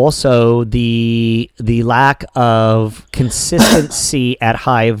also the lack of consistency at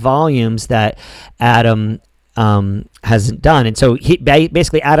high volumes that Adam hasn't done. And so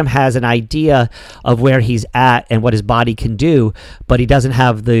basically Adam has an idea of where he's at and what his body can do, but he doesn't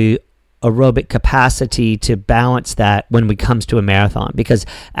have the aerobic capacity to balance that when it comes to a marathon, because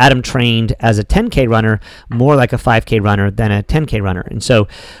Adam trained as a 10K runner more like a 5K runner than a 10K runner. And so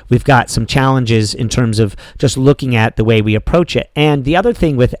we've got some challenges in terms of just looking at the way we approach it. And the other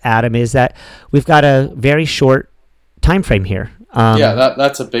thing with Adam is that we've got a very short time frame here.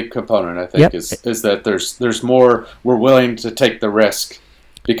 That's a big component, I think, is that there's more, we're willing to take the risk,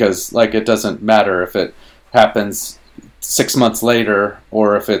 because like it doesn't matter if it happens 6 months later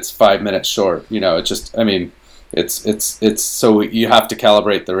or if it's 5 minutes short. It's so you have to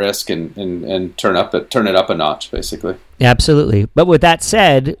calibrate the risk and turn it up a notch, basically. Absolutely. But with that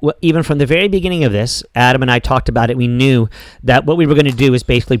said, even from the very beginning of this, Adam and I talked about it. We knew that what we were going to do is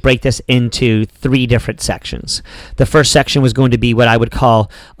basically break this into 3 different sections. The first section was going to be what I would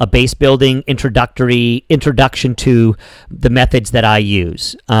call a base building introduction to the methods that I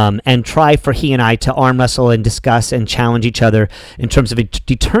use, and try for he and I to arm wrestle and discuss and challenge each other in terms of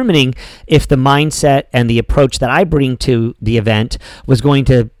determining if the mindset and the approach that I bring to the event was going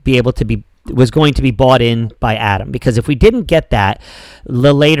to be bought in by Adam. Because if we didn't get that,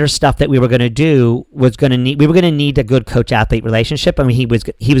 the later stuff that we were going to do we were going to need a good coach-athlete relationship. I mean, he was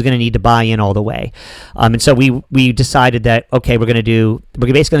going to need to buy in all the way. And so we decided that, okay, we're basically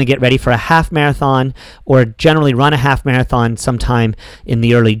going to get ready for a half marathon, or generally run a half marathon sometime in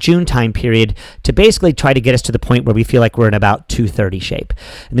the early June time period, to basically try to get us to the point where we feel like we're in about 2:30 shape.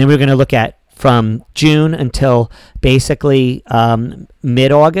 And then we're going to look at from June until basically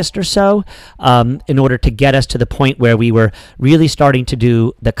mid-August or so, in order to get us to the point where we were really starting to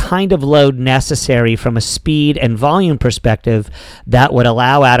do the kind of load necessary from a speed and volume perspective that would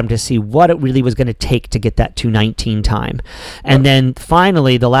allow Adam to see what it really was going to take to get that 2:19 time. And then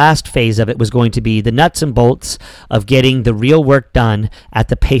finally, the last phase of it was going to be the nuts and bolts of getting the real work done at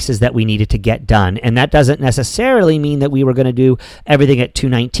the paces that we needed to get done. And that doesn't necessarily mean that we were going to do everything at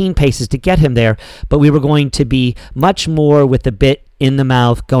 2:19 paces to get him there, but we were going to be much more with the bit in the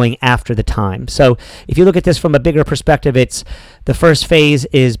mouth going after the time. So if you look at this from a bigger perspective, it's the first phase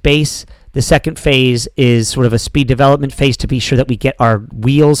is base. The second phase is sort of a speed development phase to be sure that we get our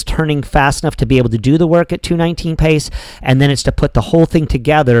wheels turning fast enough to be able to do the work at 2:19 pace. And then it's to put the whole thing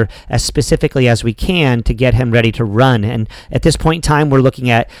together as specifically as we can to get him ready to run. And at this point in time, we're looking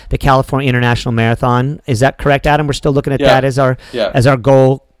at the California International Marathon. Is that correct, Adam? We're still looking at that as our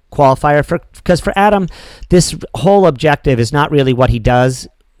goal qualifier, because for Adam, this whole objective is not really what he does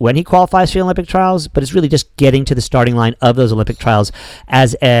when he qualifies for the Olympic trials, but it's really just getting to the starting line of those Olympic trials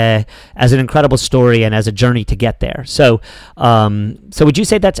as an incredible story and as a journey to get there. So would you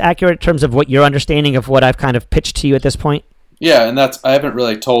say that's accurate in terms of what your understanding of what I've kind of pitched to you at this point? Yeah, and I haven't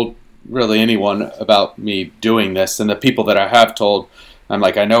really told anyone about me doing this, and the people that I have told, I'm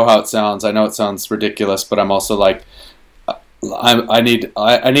like, I know how it sounds. I know it sounds ridiculous, but I'm also like, I need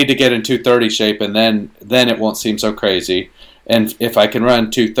to get in 2:30 shape, and then it won't seem so crazy. And if I can run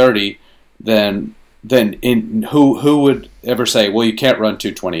 2:30, then who would ever say, well, you can't run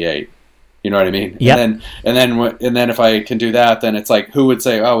 2:28? You know what I mean? Yep. And then if I can do that, then it's like, who would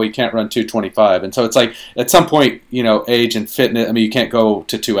say, oh, we can't run 2:25? And so it's like, at some point, age and fitness. I mean, you can't go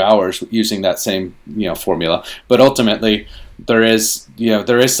to 2 hours using that same formula. But ultimately, there is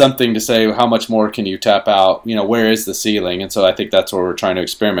something to say, how much more can you tap out? Where is the ceiling? And so I think that's where we're trying to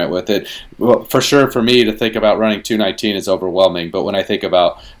experiment with it. Well, for sure, for me to think about running 2:19 is overwhelming. But when I think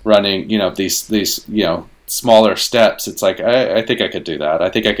about running, these smaller steps, it's like, I think I could do that. I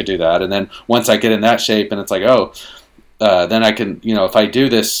think I could do that. And then once I get in that shape, and it's like, then I can, if I do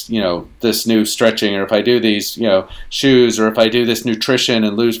this, this new stretching, or if I do these, shoes, or if I do this nutrition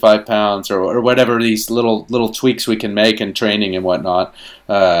and lose 5 pounds, or whatever these little tweaks we can make in training and whatnot,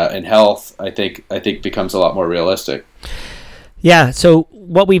 and health, I think becomes a lot more realistic. Yeah. So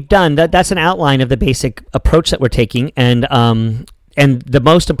what we've done, that's an outline of the basic approach that we're taking, and the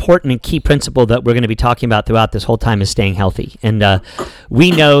most important and key principle that we're going to be talking about throughout this whole time is staying healthy. And we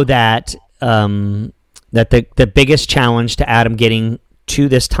know that that the biggest challenge to Adam getting to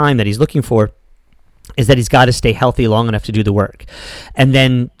this time that he's looking for is that he's got to stay healthy long enough to do the work. And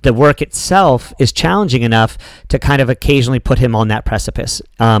then the work itself is challenging enough to kind of occasionally put him on that precipice.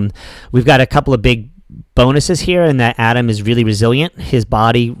 We've got a couple of big bonuses here in that Adam is really resilient. His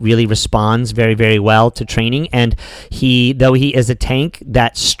body really responds very, very well to training. And though he is a tank,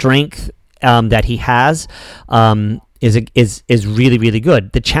 that strength that he has is really, really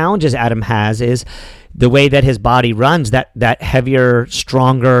good. The challenges Adam has is the way that his body runs, that heavier,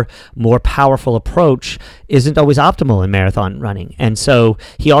 stronger, more powerful approach isn't always optimal in marathon running. And so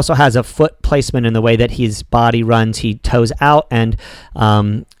he also has a foot placement in the way that his body runs. He toes out, and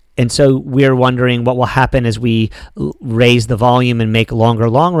so we're wondering what will happen as we raise the volume and make longer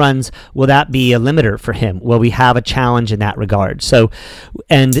long runs. Will that be a limiter for him? Will we have a challenge in that regard? So,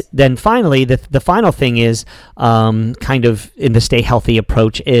 and then finally, the final thing is kind of in the stay healthy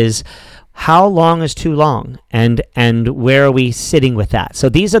approach is, how long is too long, and where are we sitting with that? So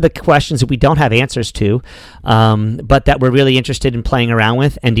these are the questions that we don't have answers to, but that we're really interested in playing around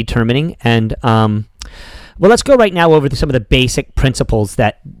with and determining. And Well, let's go right now over some of the basic principles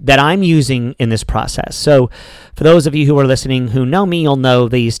that I'm using in this process. So for those of you who are listening who know me, you'll know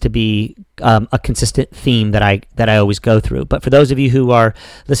these to be a consistent theme that I always go through. But for those of you who are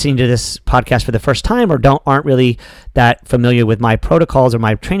listening to this podcast for the first time or aren't really that familiar with my protocols or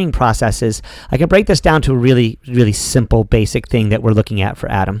my training processes, I can break this down to a really, really simple, basic thing that we're looking at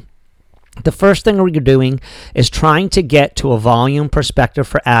for Adam. The first thing we're doing is trying to get to a volume perspective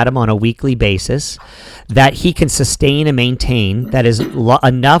for Adam on a weekly basis that he can sustain and maintain, that is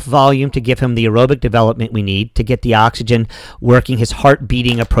enough volume to give him the aerobic development we need to get the oxygen working, his heart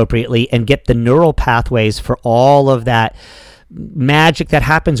beating appropriately, and get the neural pathways for all of that magic that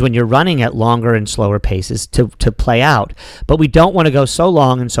happens when you're running at longer and slower paces to play out. But we don't want to go so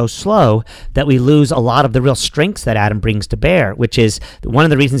long and so slow that we lose a lot of the real strengths that Adam brings to bear, which is one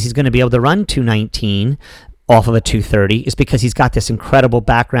of the reasons he's going to be able to run 219 off of a 230 is because he's got this incredible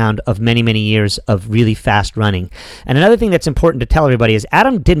background of many, many years of really fast running. And another thing that's important to tell everybody is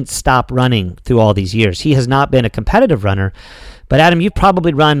Adam didn't stop running through all these years. He has not been a competitive runner. But Adam, you've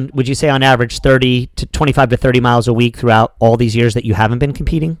probably run, would you say on average, 25 to 30 miles a week throughout all these years that you haven't been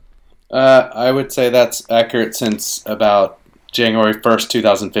competing? I would say that's accurate since about January 1st,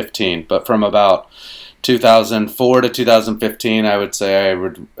 2015. But from about 2004 to 2015, I would say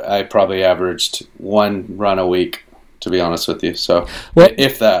I probably averaged one run a week, to be honest with you. So, well,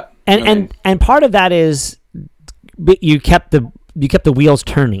 if that. And part of that is you kept the wheels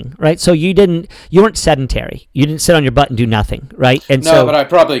turning, right? So you weren't sedentary. You didn't sit on your butt and do nothing, right? And no, but I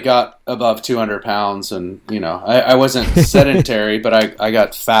probably got above 200 pounds, and I wasn't sedentary, but I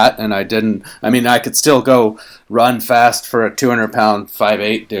got fat, and I could still go run fast for a 200-pound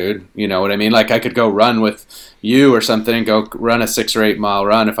 5'8" dude. You know what I mean? Like I could go run with you or something and go run a 6 or 8 mile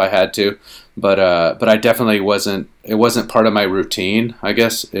run if I had to. But I definitely wasn't. It wasn't part of my routine. I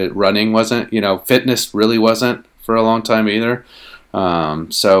guess running wasn't. Fitness really wasn't for a long time either.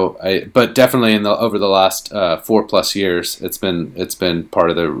 But definitely over the last 4+ years, it's been part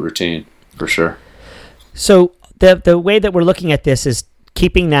of the routine for sure. So the way that we're looking at this is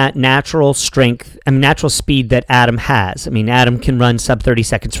keeping that natural strength and natural speed that Adam has. I mean, Adam can run sub 30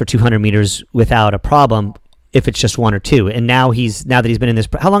 seconds for 200 meters without a problem if it's just 1 or 2. And now that he's been in this,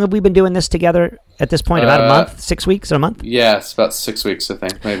 how long have we been doing this together at this point? About a month, 6 weeks or a month? Yeah, it's about 6 weeks, I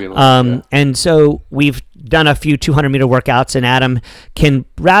think, maybe. A little bit. And so we've done a few 200-meter workouts, and Adam can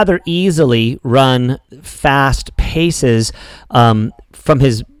rather easily run fast paces from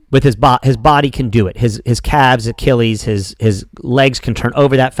his body can do it. His calves, Achilles, his legs can turn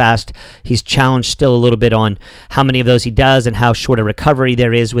over that fast. He's challenged still a little bit on how many of those he does and how short a recovery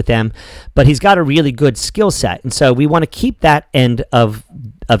there is with them. But he's got a really good skill set, and so we want to keep that end of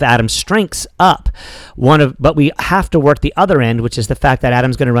Adam's strengths up. But we have to work the other end, which is the fact that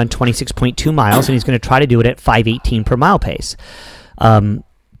Adam's going to run 26.2 miles, and he's going to try to do it at 5:18 per mile pace.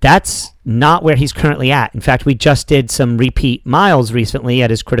 That's not where he's currently at. In fact, we just did some repeat miles recently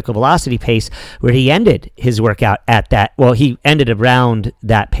at his critical velocity pace where he ended his workout at that. Well, he ended around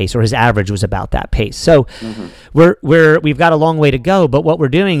that pace, or his average was about that pace. So we've got a long way to go, but what we're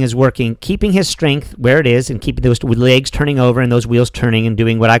doing is keeping his strength where it is and keeping those legs turning over and those wheels turning and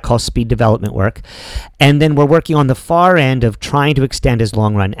doing what I call speed development work. And then we're working on the far end of trying to extend his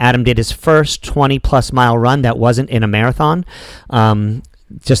long run. Adam did his first 20+ mile run that wasn't in a marathon.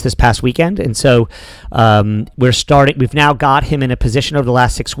 Just this past weekend. And so we've now got him in a position over the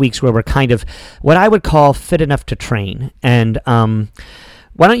last 6 weeks where we're kind of what I would call fit enough to train. And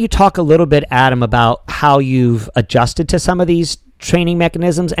why don't you talk a little bit, Adam, about how you've adjusted to some of these training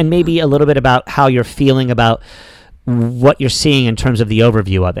mechanisms and maybe a little bit about how you're feeling about what you're seeing in terms of the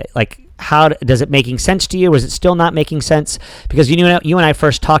overview of it. Like, how does it making sense to you? Or is it still not making sense? Because you and I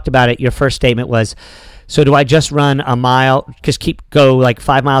first talked about it. Your first statement was, so do I just run a mile, just go like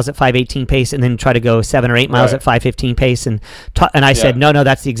 5 miles at 5:18 pace and then try to go 7 or 8 miles at 5:15 pace? And I said, no,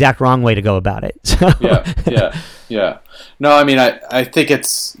 that's the exact wrong way to go about it. So. Yeah. No, I mean, I think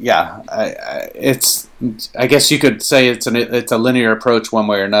it's, I guess you could say it's a linear approach one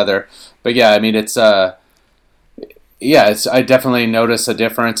way or another. But yeah, I mean, I definitely notice a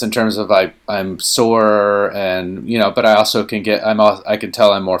difference in terms of I'm sore and, but I also I can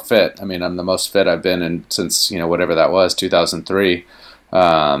tell I'm more fit. I mean, I'm the most fit I've been since, whatever that was, 2003.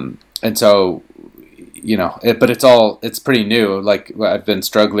 And so, but it's pretty new. Like I've been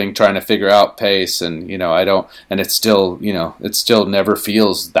struggling trying to figure out pace and, and it's still, it still never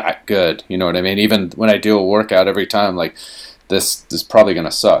feels that good. You know what I mean? Even when I do a workout every time, like, this is probably going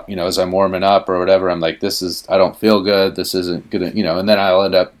to suck, as I'm warming up or whatever. I'm like, I don't feel good. This isn't good, and then I'll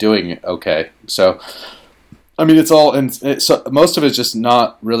end up doing okay. So, I mean, it's all, and so most of it's just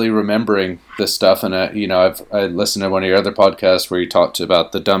not really remembering this stuff. And I listened to one of your other podcasts where you talked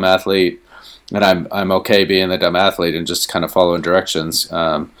about the dumb athlete, and I'm okay being the dumb athlete and just kind of following directions.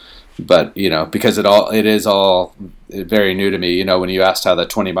 But because it is all very new to me. When you asked how the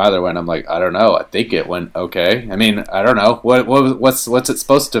 20 miler went, I'm like, I don't know. I think it went okay. I mean, I don't know what's it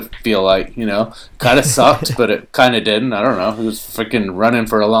supposed to feel like. Kind of sucked, but it kind of didn't. I don't know. It was freaking running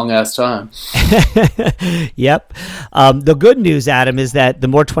for a long ass time. Yep. The good news, Adam, is that the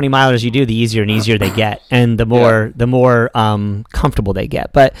more 20 milers you do, the easier and easier they get, and the more comfortable they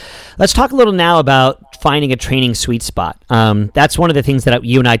get. But let's talk a little now about finding a training sweet spot. That's one of the things that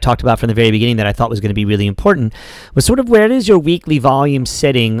you and I talked about from the very beginning that I thought was going to be really important, was sort of where is your weekly volume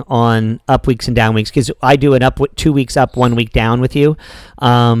sitting on up weeks and down weeks? Because I do an 2 weeks up, 1 week down with you.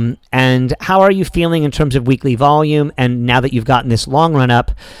 And how are you feeling in terms of weekly volume? And now that you've gotten this long run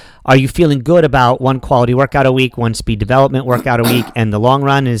up, are you feeling good about one quality workout a week, one speed development workout a week, and the long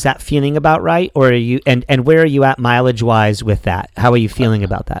run? Is that feeling about right? Or are you, and where are you at mileage wise with that? How are you feeling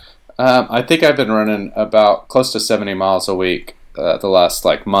about that? I think I've been running about close to 70 miles a week the last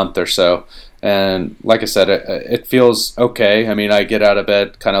month or so. And like I said, it feels okay. I mean, I get out of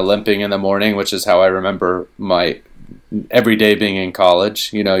bed kind of limping in the morning, which is how I remember my every day being in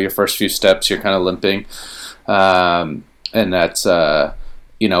college. Your first few steps, you're kind of limping. And that's, in the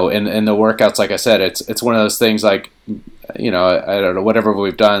workouts, like I said, it's one of those things I don't know, whatever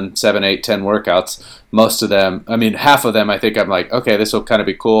we've done, 7, 8, 10 workouts, most of them, I mean, half of them, I think I'm like, okay, this will kind of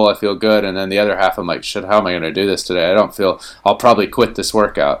be cool. I feel good. And then the other half, I'm like, shit, how am I going to do this today? I'll probably quit this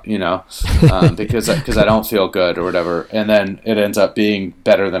workout, because I don't feel good or whatever. And then it ends up being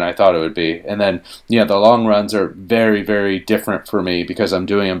better than I thought it would be. And then, the long runs are very, very different for me because I'm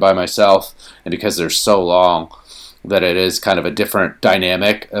doing them by myself and because they're so long, that it is kind of a different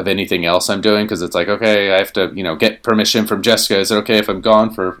dynamic of anything else I'm doing, because it's like, okay, I have to, get permission from Jessica. Is it okay if I'm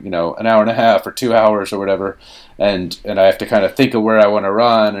gone for, an hour and a half or 2 hours or whatever? And I have to kind of think of where I want to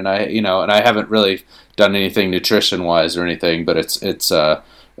run, and I haven't really done anything nutrition wise or anything, but I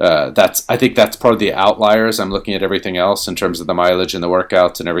think that's part of the outliers. I'm looking at everything else in terms of the mileage and the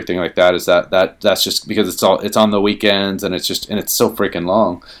workouts and everything like that. Is that's just because it's on the weekends, and it's so freaking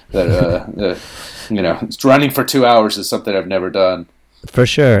long that running for 2 hours is something I've never done. For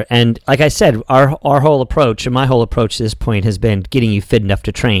sure. And like I said, our whole approach, and my whole approach to this point, has been getting you fit enough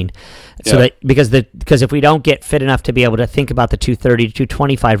to train. So that because if we don't get fit enough to be able to think about the 230 to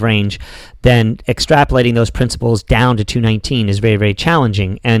 225 range, then extrapolating those principles down to 219 is very, very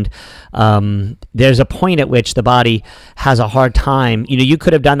challenging. And there's a point at which the body has a hard time. You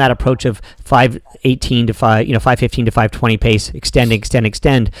could have done that approach of 518 to 515 to 520 pace,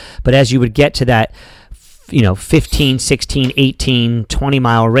 extend. But as you would get to that 15, 16, 18, 20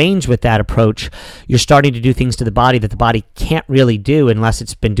 mile range with that approach, you're starting to do things to the body that the body can't really do unless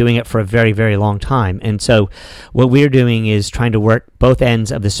it's been doing it for a very, very long time. And so what we're doing is trying to work both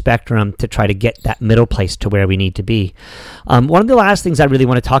ends of the spectrum to try to get that middle place to where we need to be. One of the last things I really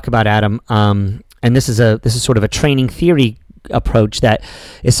want to talk about, Adam, and this is sort of a training theory approach that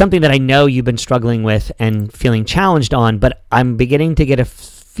is something that I know you've been struggling with and feeling challenged on, but I'm beginning to get a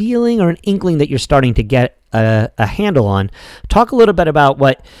feeling or an inkling that you're starting to get a handle on. Talk a little bit about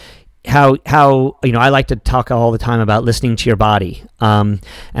how I like to talk all the time about listening to your body. And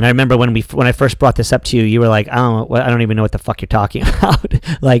I remember when I first brought this up to you, you were like, I don't even know what the fuck you're talking about.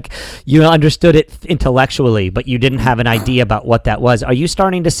 Like, you understood it intellectually, but you didn't have an idea about what that was. Are you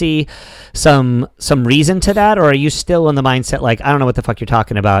starting to see some reason to that, or are you still in the mindset like, I don't know what the fuck you're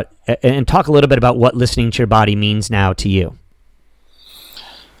talking about? And talk a little bit about what listening to your body means now to you.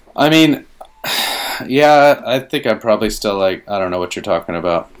 I mean, yeah, I think I'm probably still like, I don't know what you're talking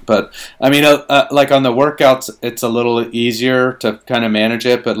about. But, I mean, like on the workouts, it's a little easier to kind of manage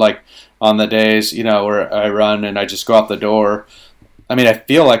it. But, like, on the days, where I run and I just go out the door, I mean, I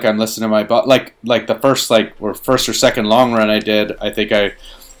feel like I'm listening to my body. Like the first or second long run I did, I think I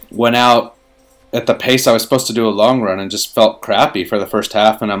went out at the pace I was supposed to do a long run and just felt crappy for the first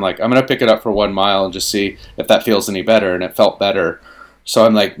half. And I'm like, I'm going to pick it up for 1 mile and just see if that feels any better. And it felt better. So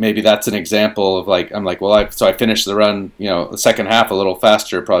I'm like, maybe that's an example of so I finished the run, the second half a little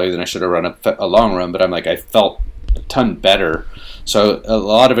faster probably than I should have run a long run, but I'm like, I felt a ton better. So a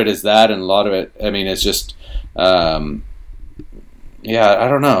lot of it is that, and a lot of it, I mean, it's just, I don't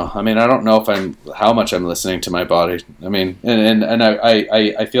know. I mean, I don't know how much I'm listening to my body. I mean, and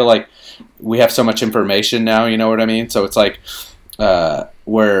I feel like we have so much information now, you know what I mean? So it's like,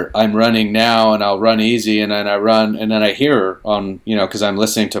 where I'm running now, and I'll run easy, and then I run, and then I hear on, because I'm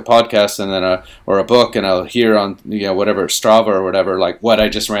listening to podcasts and then or a book, and I'll hear on, whatever, Strava or whatever, like what I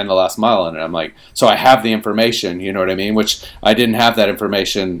just ran the last mile in, and I'm like, so I have the information, you know what I mean? Which I didn't have that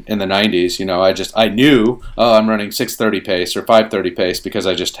information in the 90s. I knew, oh, I'm running 6:30 pace or 5:30 pace because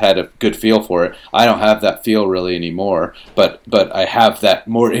I just had a good feel for it. I don't have that feel really anymore, but I have that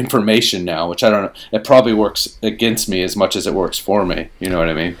more information now, which I don't know. It probably works against me as much as it works for me. You know what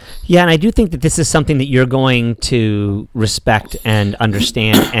I mean? Yeah, and I do think that this is something that you're going to respect and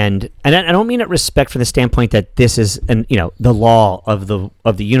understand, and I don't mean it respect from the standpoint that this is the law of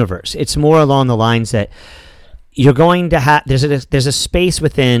the universe. It's more along the lines that you're going to have there's a space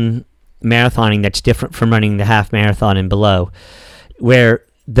within marathoning that's different from running the half marathon and below, where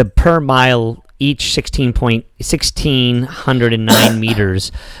the per mile each 1,609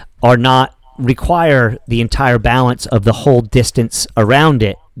 meters are not require the entire balance of the whole distance around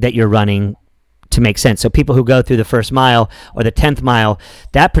it that you're running to make sense. So people who go through the first mile or the 10th mile,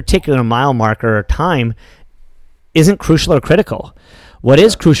 that particular mile marker or time isn't crucial or critical. What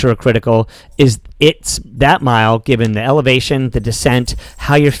is crucial or critical is it's that mile, given the elevation, the descent,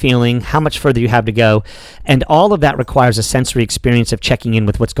 how you're feeling, how much further you have to go. And all of that requires a sensory experience of checking in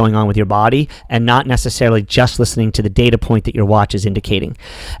with what's going on with your body and not necessarily just listening to the data point that your watch is indicating.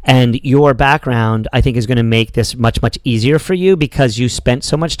 And your background, I think, is going to make this much, much easier for you because you spent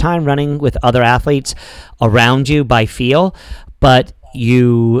so much time running with other athletes around you by feel, but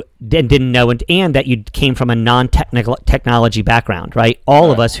you didn't know, and that you came from a non-technical technology background, right?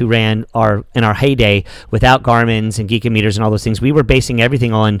 All of us who ran in our heyday without Garmin's and Geekometers and all those things, we were basing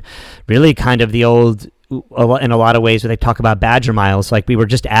everything on really kind of the old, in a lot of ways, where they talk about Badger miles, like we were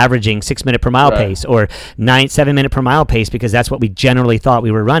just averaging 6 minute per mile pace or 7 minute per mile pace because that's what we generally thought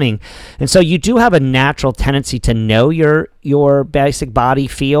we were running. And so you do have a natural tendency to know your basic body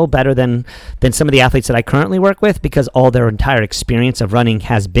feel better than some of the athletes that I currently work with, because all their entire experience of running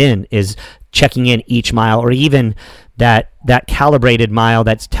is checking in each mile, or even that calibrated mile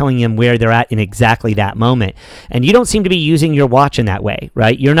that's telling them where they're at in exactly that moment. And you don't seem to be using your watch in that way,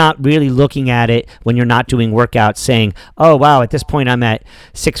 right? You're not really looking at it when you're not doing workouts saying, oh, wow, at this point I'm at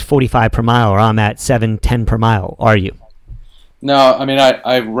 6:45 per mile or I'm at 7:10 per mile, are you? No, I mean,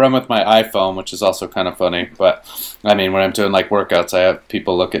 I run with my iPhone, which is also kind of funny. But, I mean, when I'm doing, like, workouts, I have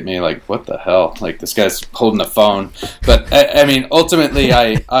people look at me like, what the hell? Like, this guy's holding the phone. But, I mean, ultimately,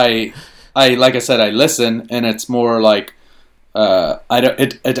 I like I said, I listen, and it's more like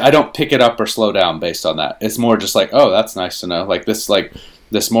I don't pick it up or slow down based on that. It's more just like, oh, that's nice to know. Like this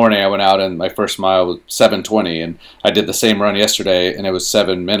morning, I went out and my first mile was 7:20, and I did the same run yesterday, and it was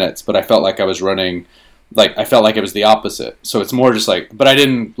 7 minutes. But I felt like I was running, like I felt like it was the opposite. So it's more just like, but I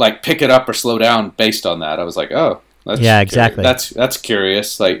didn't like pick it up or slow down based on that. I was like, oh, exactly. That's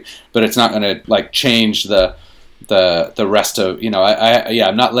curious. Like, but it's not going to like change the rest of,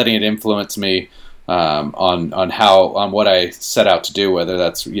 I'm not letting it influence me on what I set out to do, whether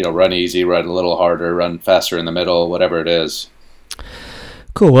that's, run easy, run a little harder, run faster in the middle, whatever it is.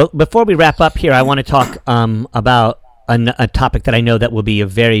 Cool. Well, before we wrap up here, I want to talk about a topic that I know that will be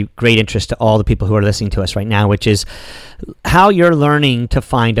of very great interest to all the people who are listening to us right now, which is how you're learning to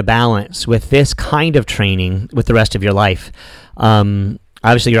find a balance with this kind of training with the rest of your life.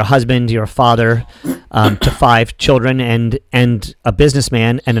 Obviously, you're a husband, you're a father to 5 children, and a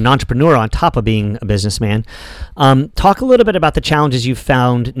businessman and an entrepreneur on top of being a businessman. Talk a little bit about the challenges you've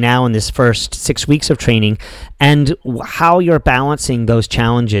found now in this first 6 weeks of training and how you're balancing those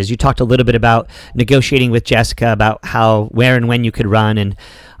challenges. You talked a little bit about negotiating with Jessica about where and when you could run. And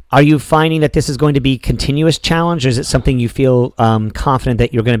are you finding that this is going to be a continuous challenge, or is it something you feel confident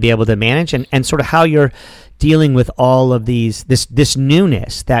that you're going to be able to manage? And sort of how you're dealing with all of this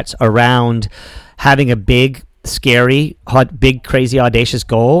newness that's around having a big, scary, big, crazy, audacious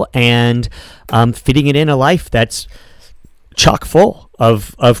goal and fitting it in a life that's chock full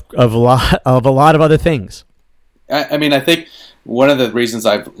of a lot of other things. I mean, I think one of the reasons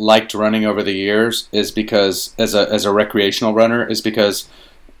I've liked running over the years is because as a recreational runner is because,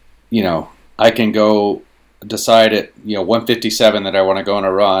 I can go decide at 1:57 that I want to go on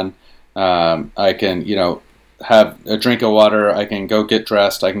a run. I can have a drink of water. I can go get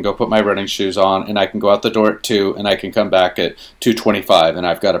dressed. I can go put my running shoes on, and I can go out the door at 2, and I can come back at 2:25, and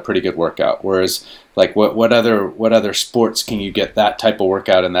I've got a pretty good workout. Whereas, like, what other sports can you get that type of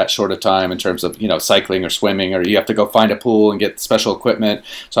workout in that short of time in terms of cycling or swimming, or you have to go find a pool and get special equipment.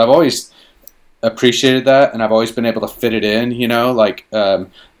 So I've always appreciated that, and I've always been able to fit it in.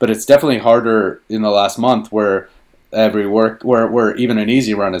 But it's definitely harder in the last month where where even an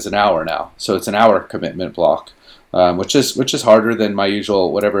easy run is an hour now, so it's an hour commitment block. which is harder than my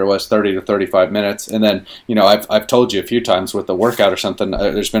usual whatever it was, 30 to 35 minutes. And then I've told you a few times with the workout or something.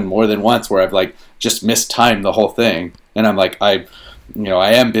 There's been more than once where I've like just mistimed the whole thing, and I'm like I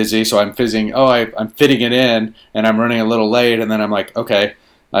am busy, so I'm I'm fitting it in, and I'm running a little late, and then I'm like, okay,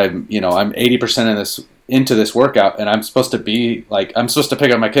 I'm 80% into this workout, and I'm supposed to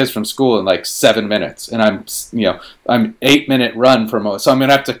pick up my kids from school in like 7 minutes, and I'm 8-minute run for most, so I'm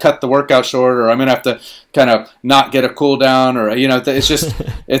gonna have to cut the workout short, or I'm gonna have to kind of not get a cool down, or it's just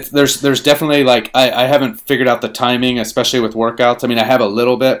there's definitely like I haven't figured out the timing, especially with workouts. I mean, I have a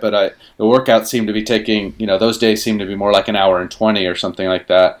little bit, but the workouts seem to be taking, those days seem to be more like an hour and 20 or something like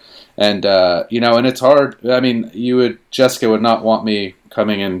that, and and it's hard. I mean, Jessica would not want me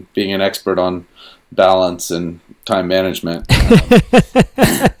coming and being an expert on balance and time management.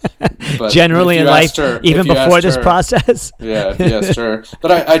 But generally in life, even before this process. Yeah, sure.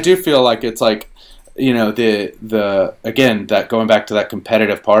 But I do feel like it's like, the again, that going back to that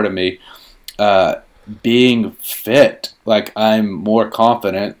competitive part of me, being fit, like I'm more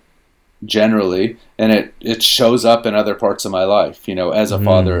confident generally, and it shows up in other parts of my life, as a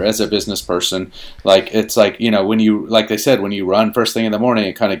father, as a business person. Like it's like, when you, like they said, when you run first thing in the morning,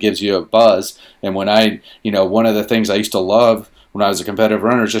 it kind of gives you a buzz. And when one of the things I used to love when I was a competitive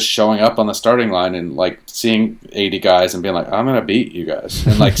runner is just showing up on the starting line and like seeing 80 guys and being like, I'm gonna beat you guys.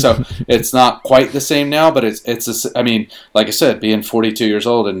 And like, so it's not quite the same now, but I mean, like I said, being 42 years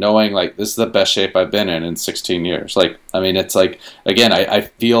old and knowing like this is the best shape I've been in 16 years. Like, I mean, it's like, again, I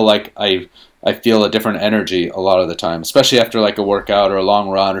feel like I feel a different energy a lot of the time, especially after like a workout or a long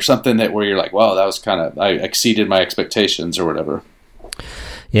run or something where you're like, wow, that was I exceeded my expectations or whatever.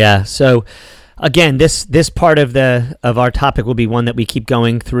 Yeah. So again, this part of our topic will be one that we keep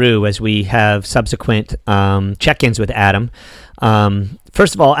going through as we have subsequent check-ins with Adam.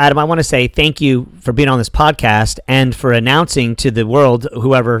 First of all, Adam, I want to say thank you for being on this podcast and for announcing to the world,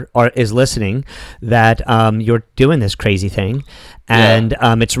 whoever is listening, that you're doing this crazy thing. And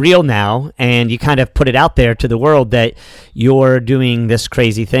it's real now, and you kind of put it out there to the world that you're doing this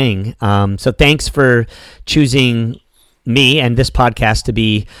crazy thing. So thanks for choosing me and this podcast to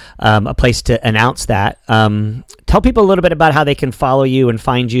be a place to announce that. Tell people a little bit about how they can follow you and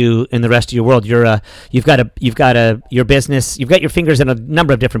find you in the rest of your world. You've got your business. You've got your fingers in a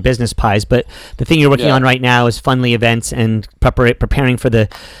number of different business pies, but the thing you're working on right now is Funly Events and preparing for the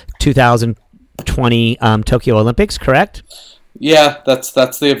 2020 Tokyo Olympics. Correct? Yeah, that's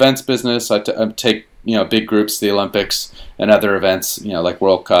the events business. I take big groups to the Olympics and other events, like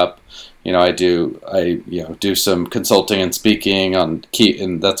World Cup. I do some consulting and speaking on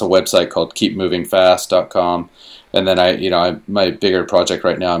and that's a website called keepmovingfast.com. And then my bigger project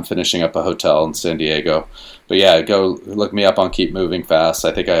right now, I'm finishing up a hotel in San Diego. But yeah, go look me up on Keep Moving Fast.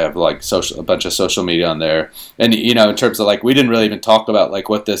 I think I have like a bunch of social media on there. And in terms of like, we didn't really even talk about like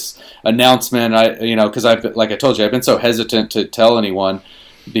what this announcement, because like I told you, I've been so hesitant to tell anyone,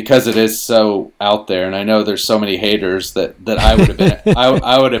 because it is so out there, and I know there's so many haters that I would have been.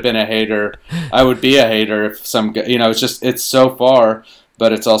 I would have been a hater. I would be a hater if it's so far,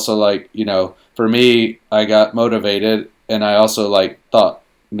 but it's also like, for me, I got motivated, and I also like thought,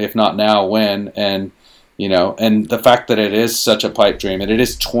 if not now, when, and and the fact that it is such a pipe dream, and it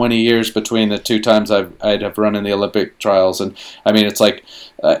is 20 years between the two times I'd have run in the Olympic trials, and I mean, it's like,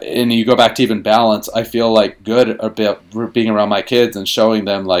 and you go back to even balance, I feel like good about being around my kids and showing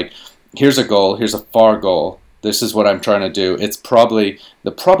them like, here's a goal, here's a far goal, this is what I'm trying to do. It's probably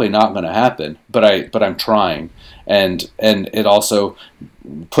not going to happen, but I'm trying, and it also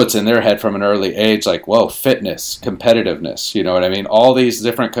puts in their head from an early age like, whoa, fitness, competitiveness, you know what I mean? All these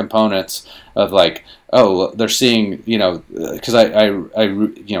different components of like, oh, they're seeing, because I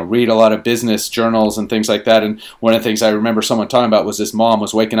read a lot of business journals and things like that, and one of the things I remember someone talking about was this mom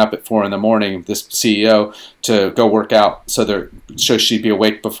was waking up at 4 a.m, this CEO, to go work out so she'd be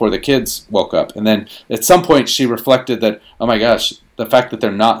awake before the kids woke up. And then at some point she reflected that, oh my gosh, the fact that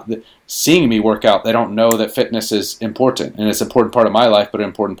they're not seeing me work out, they don't know that fitness is important, and it's an important part of my life, but an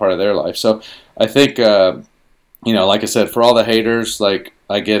important part of their life. So I think, like I said, for all the haters, like,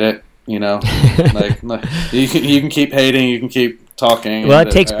 I get it. Like you can keep hating, you can keep talking. Well,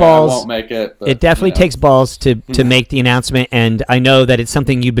 it takes balls. I won't make it. But, it definitely takes balls to make the announcement, and I know that it's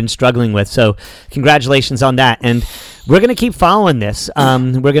something you've been struggling with. So, congratulations on that. And we're going to keep following this.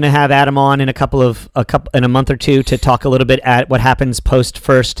 We're going to have Adam on in a month or two to talk a little bit at what happens post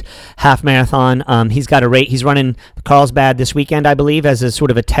first half marathon. He's got he's running Carlsbad this weekend, I believe, as a sort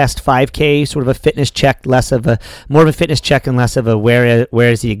of a test 5K, sort of a fitness check, more of a fitness check and less of a where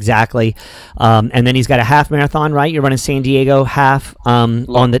is he exactly. And then he's got a half marathon, right? You're running San Diego half on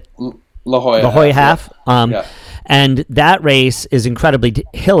the La Jolla half. Yeah. And that race is incredibly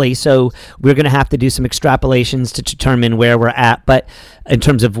hilly, so we're going to have to do some extrapolations to determine where we're at. But in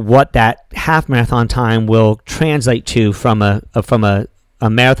terms of what that half marathon time will translate to from a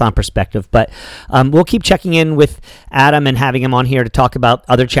marathon perspective. But we'll keep checking in with Adam and having him on here to talk about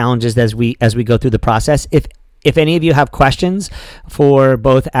other challenges as we go through the process. If any of you have questions for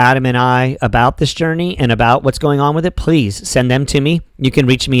both Adam and I about this journey and about what's going on with it, please send them to me. You can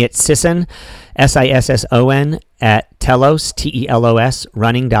reach me at Sisson, Sisson, at Telos, Telos,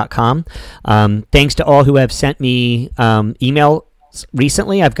 running.com. Thanks to all who have sent me email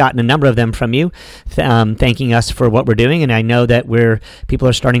recently. I've gotten a number of them from you thanking us for what we're doing, and I know that people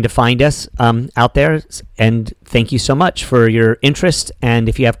are starting to find us out there, and thank you so much for your interest. And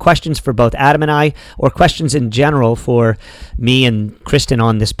if you have questions for both Adam and I, or questions in general for me and Kristen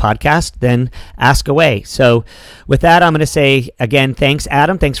on this podcast, then ask away. So with that, I'm going to say again, thanks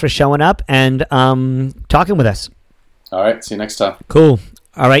Adam, thanks for showing up and talking with us. All right, see you next time. Cool.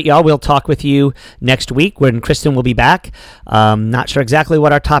 All right, y'all, we'll talk with you next week when Kristen will be back. Not sure exactly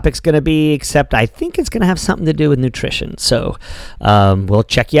what our topic's going to be, except I think it's going to have something to do with nutrition. So we'll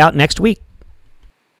check you out next week.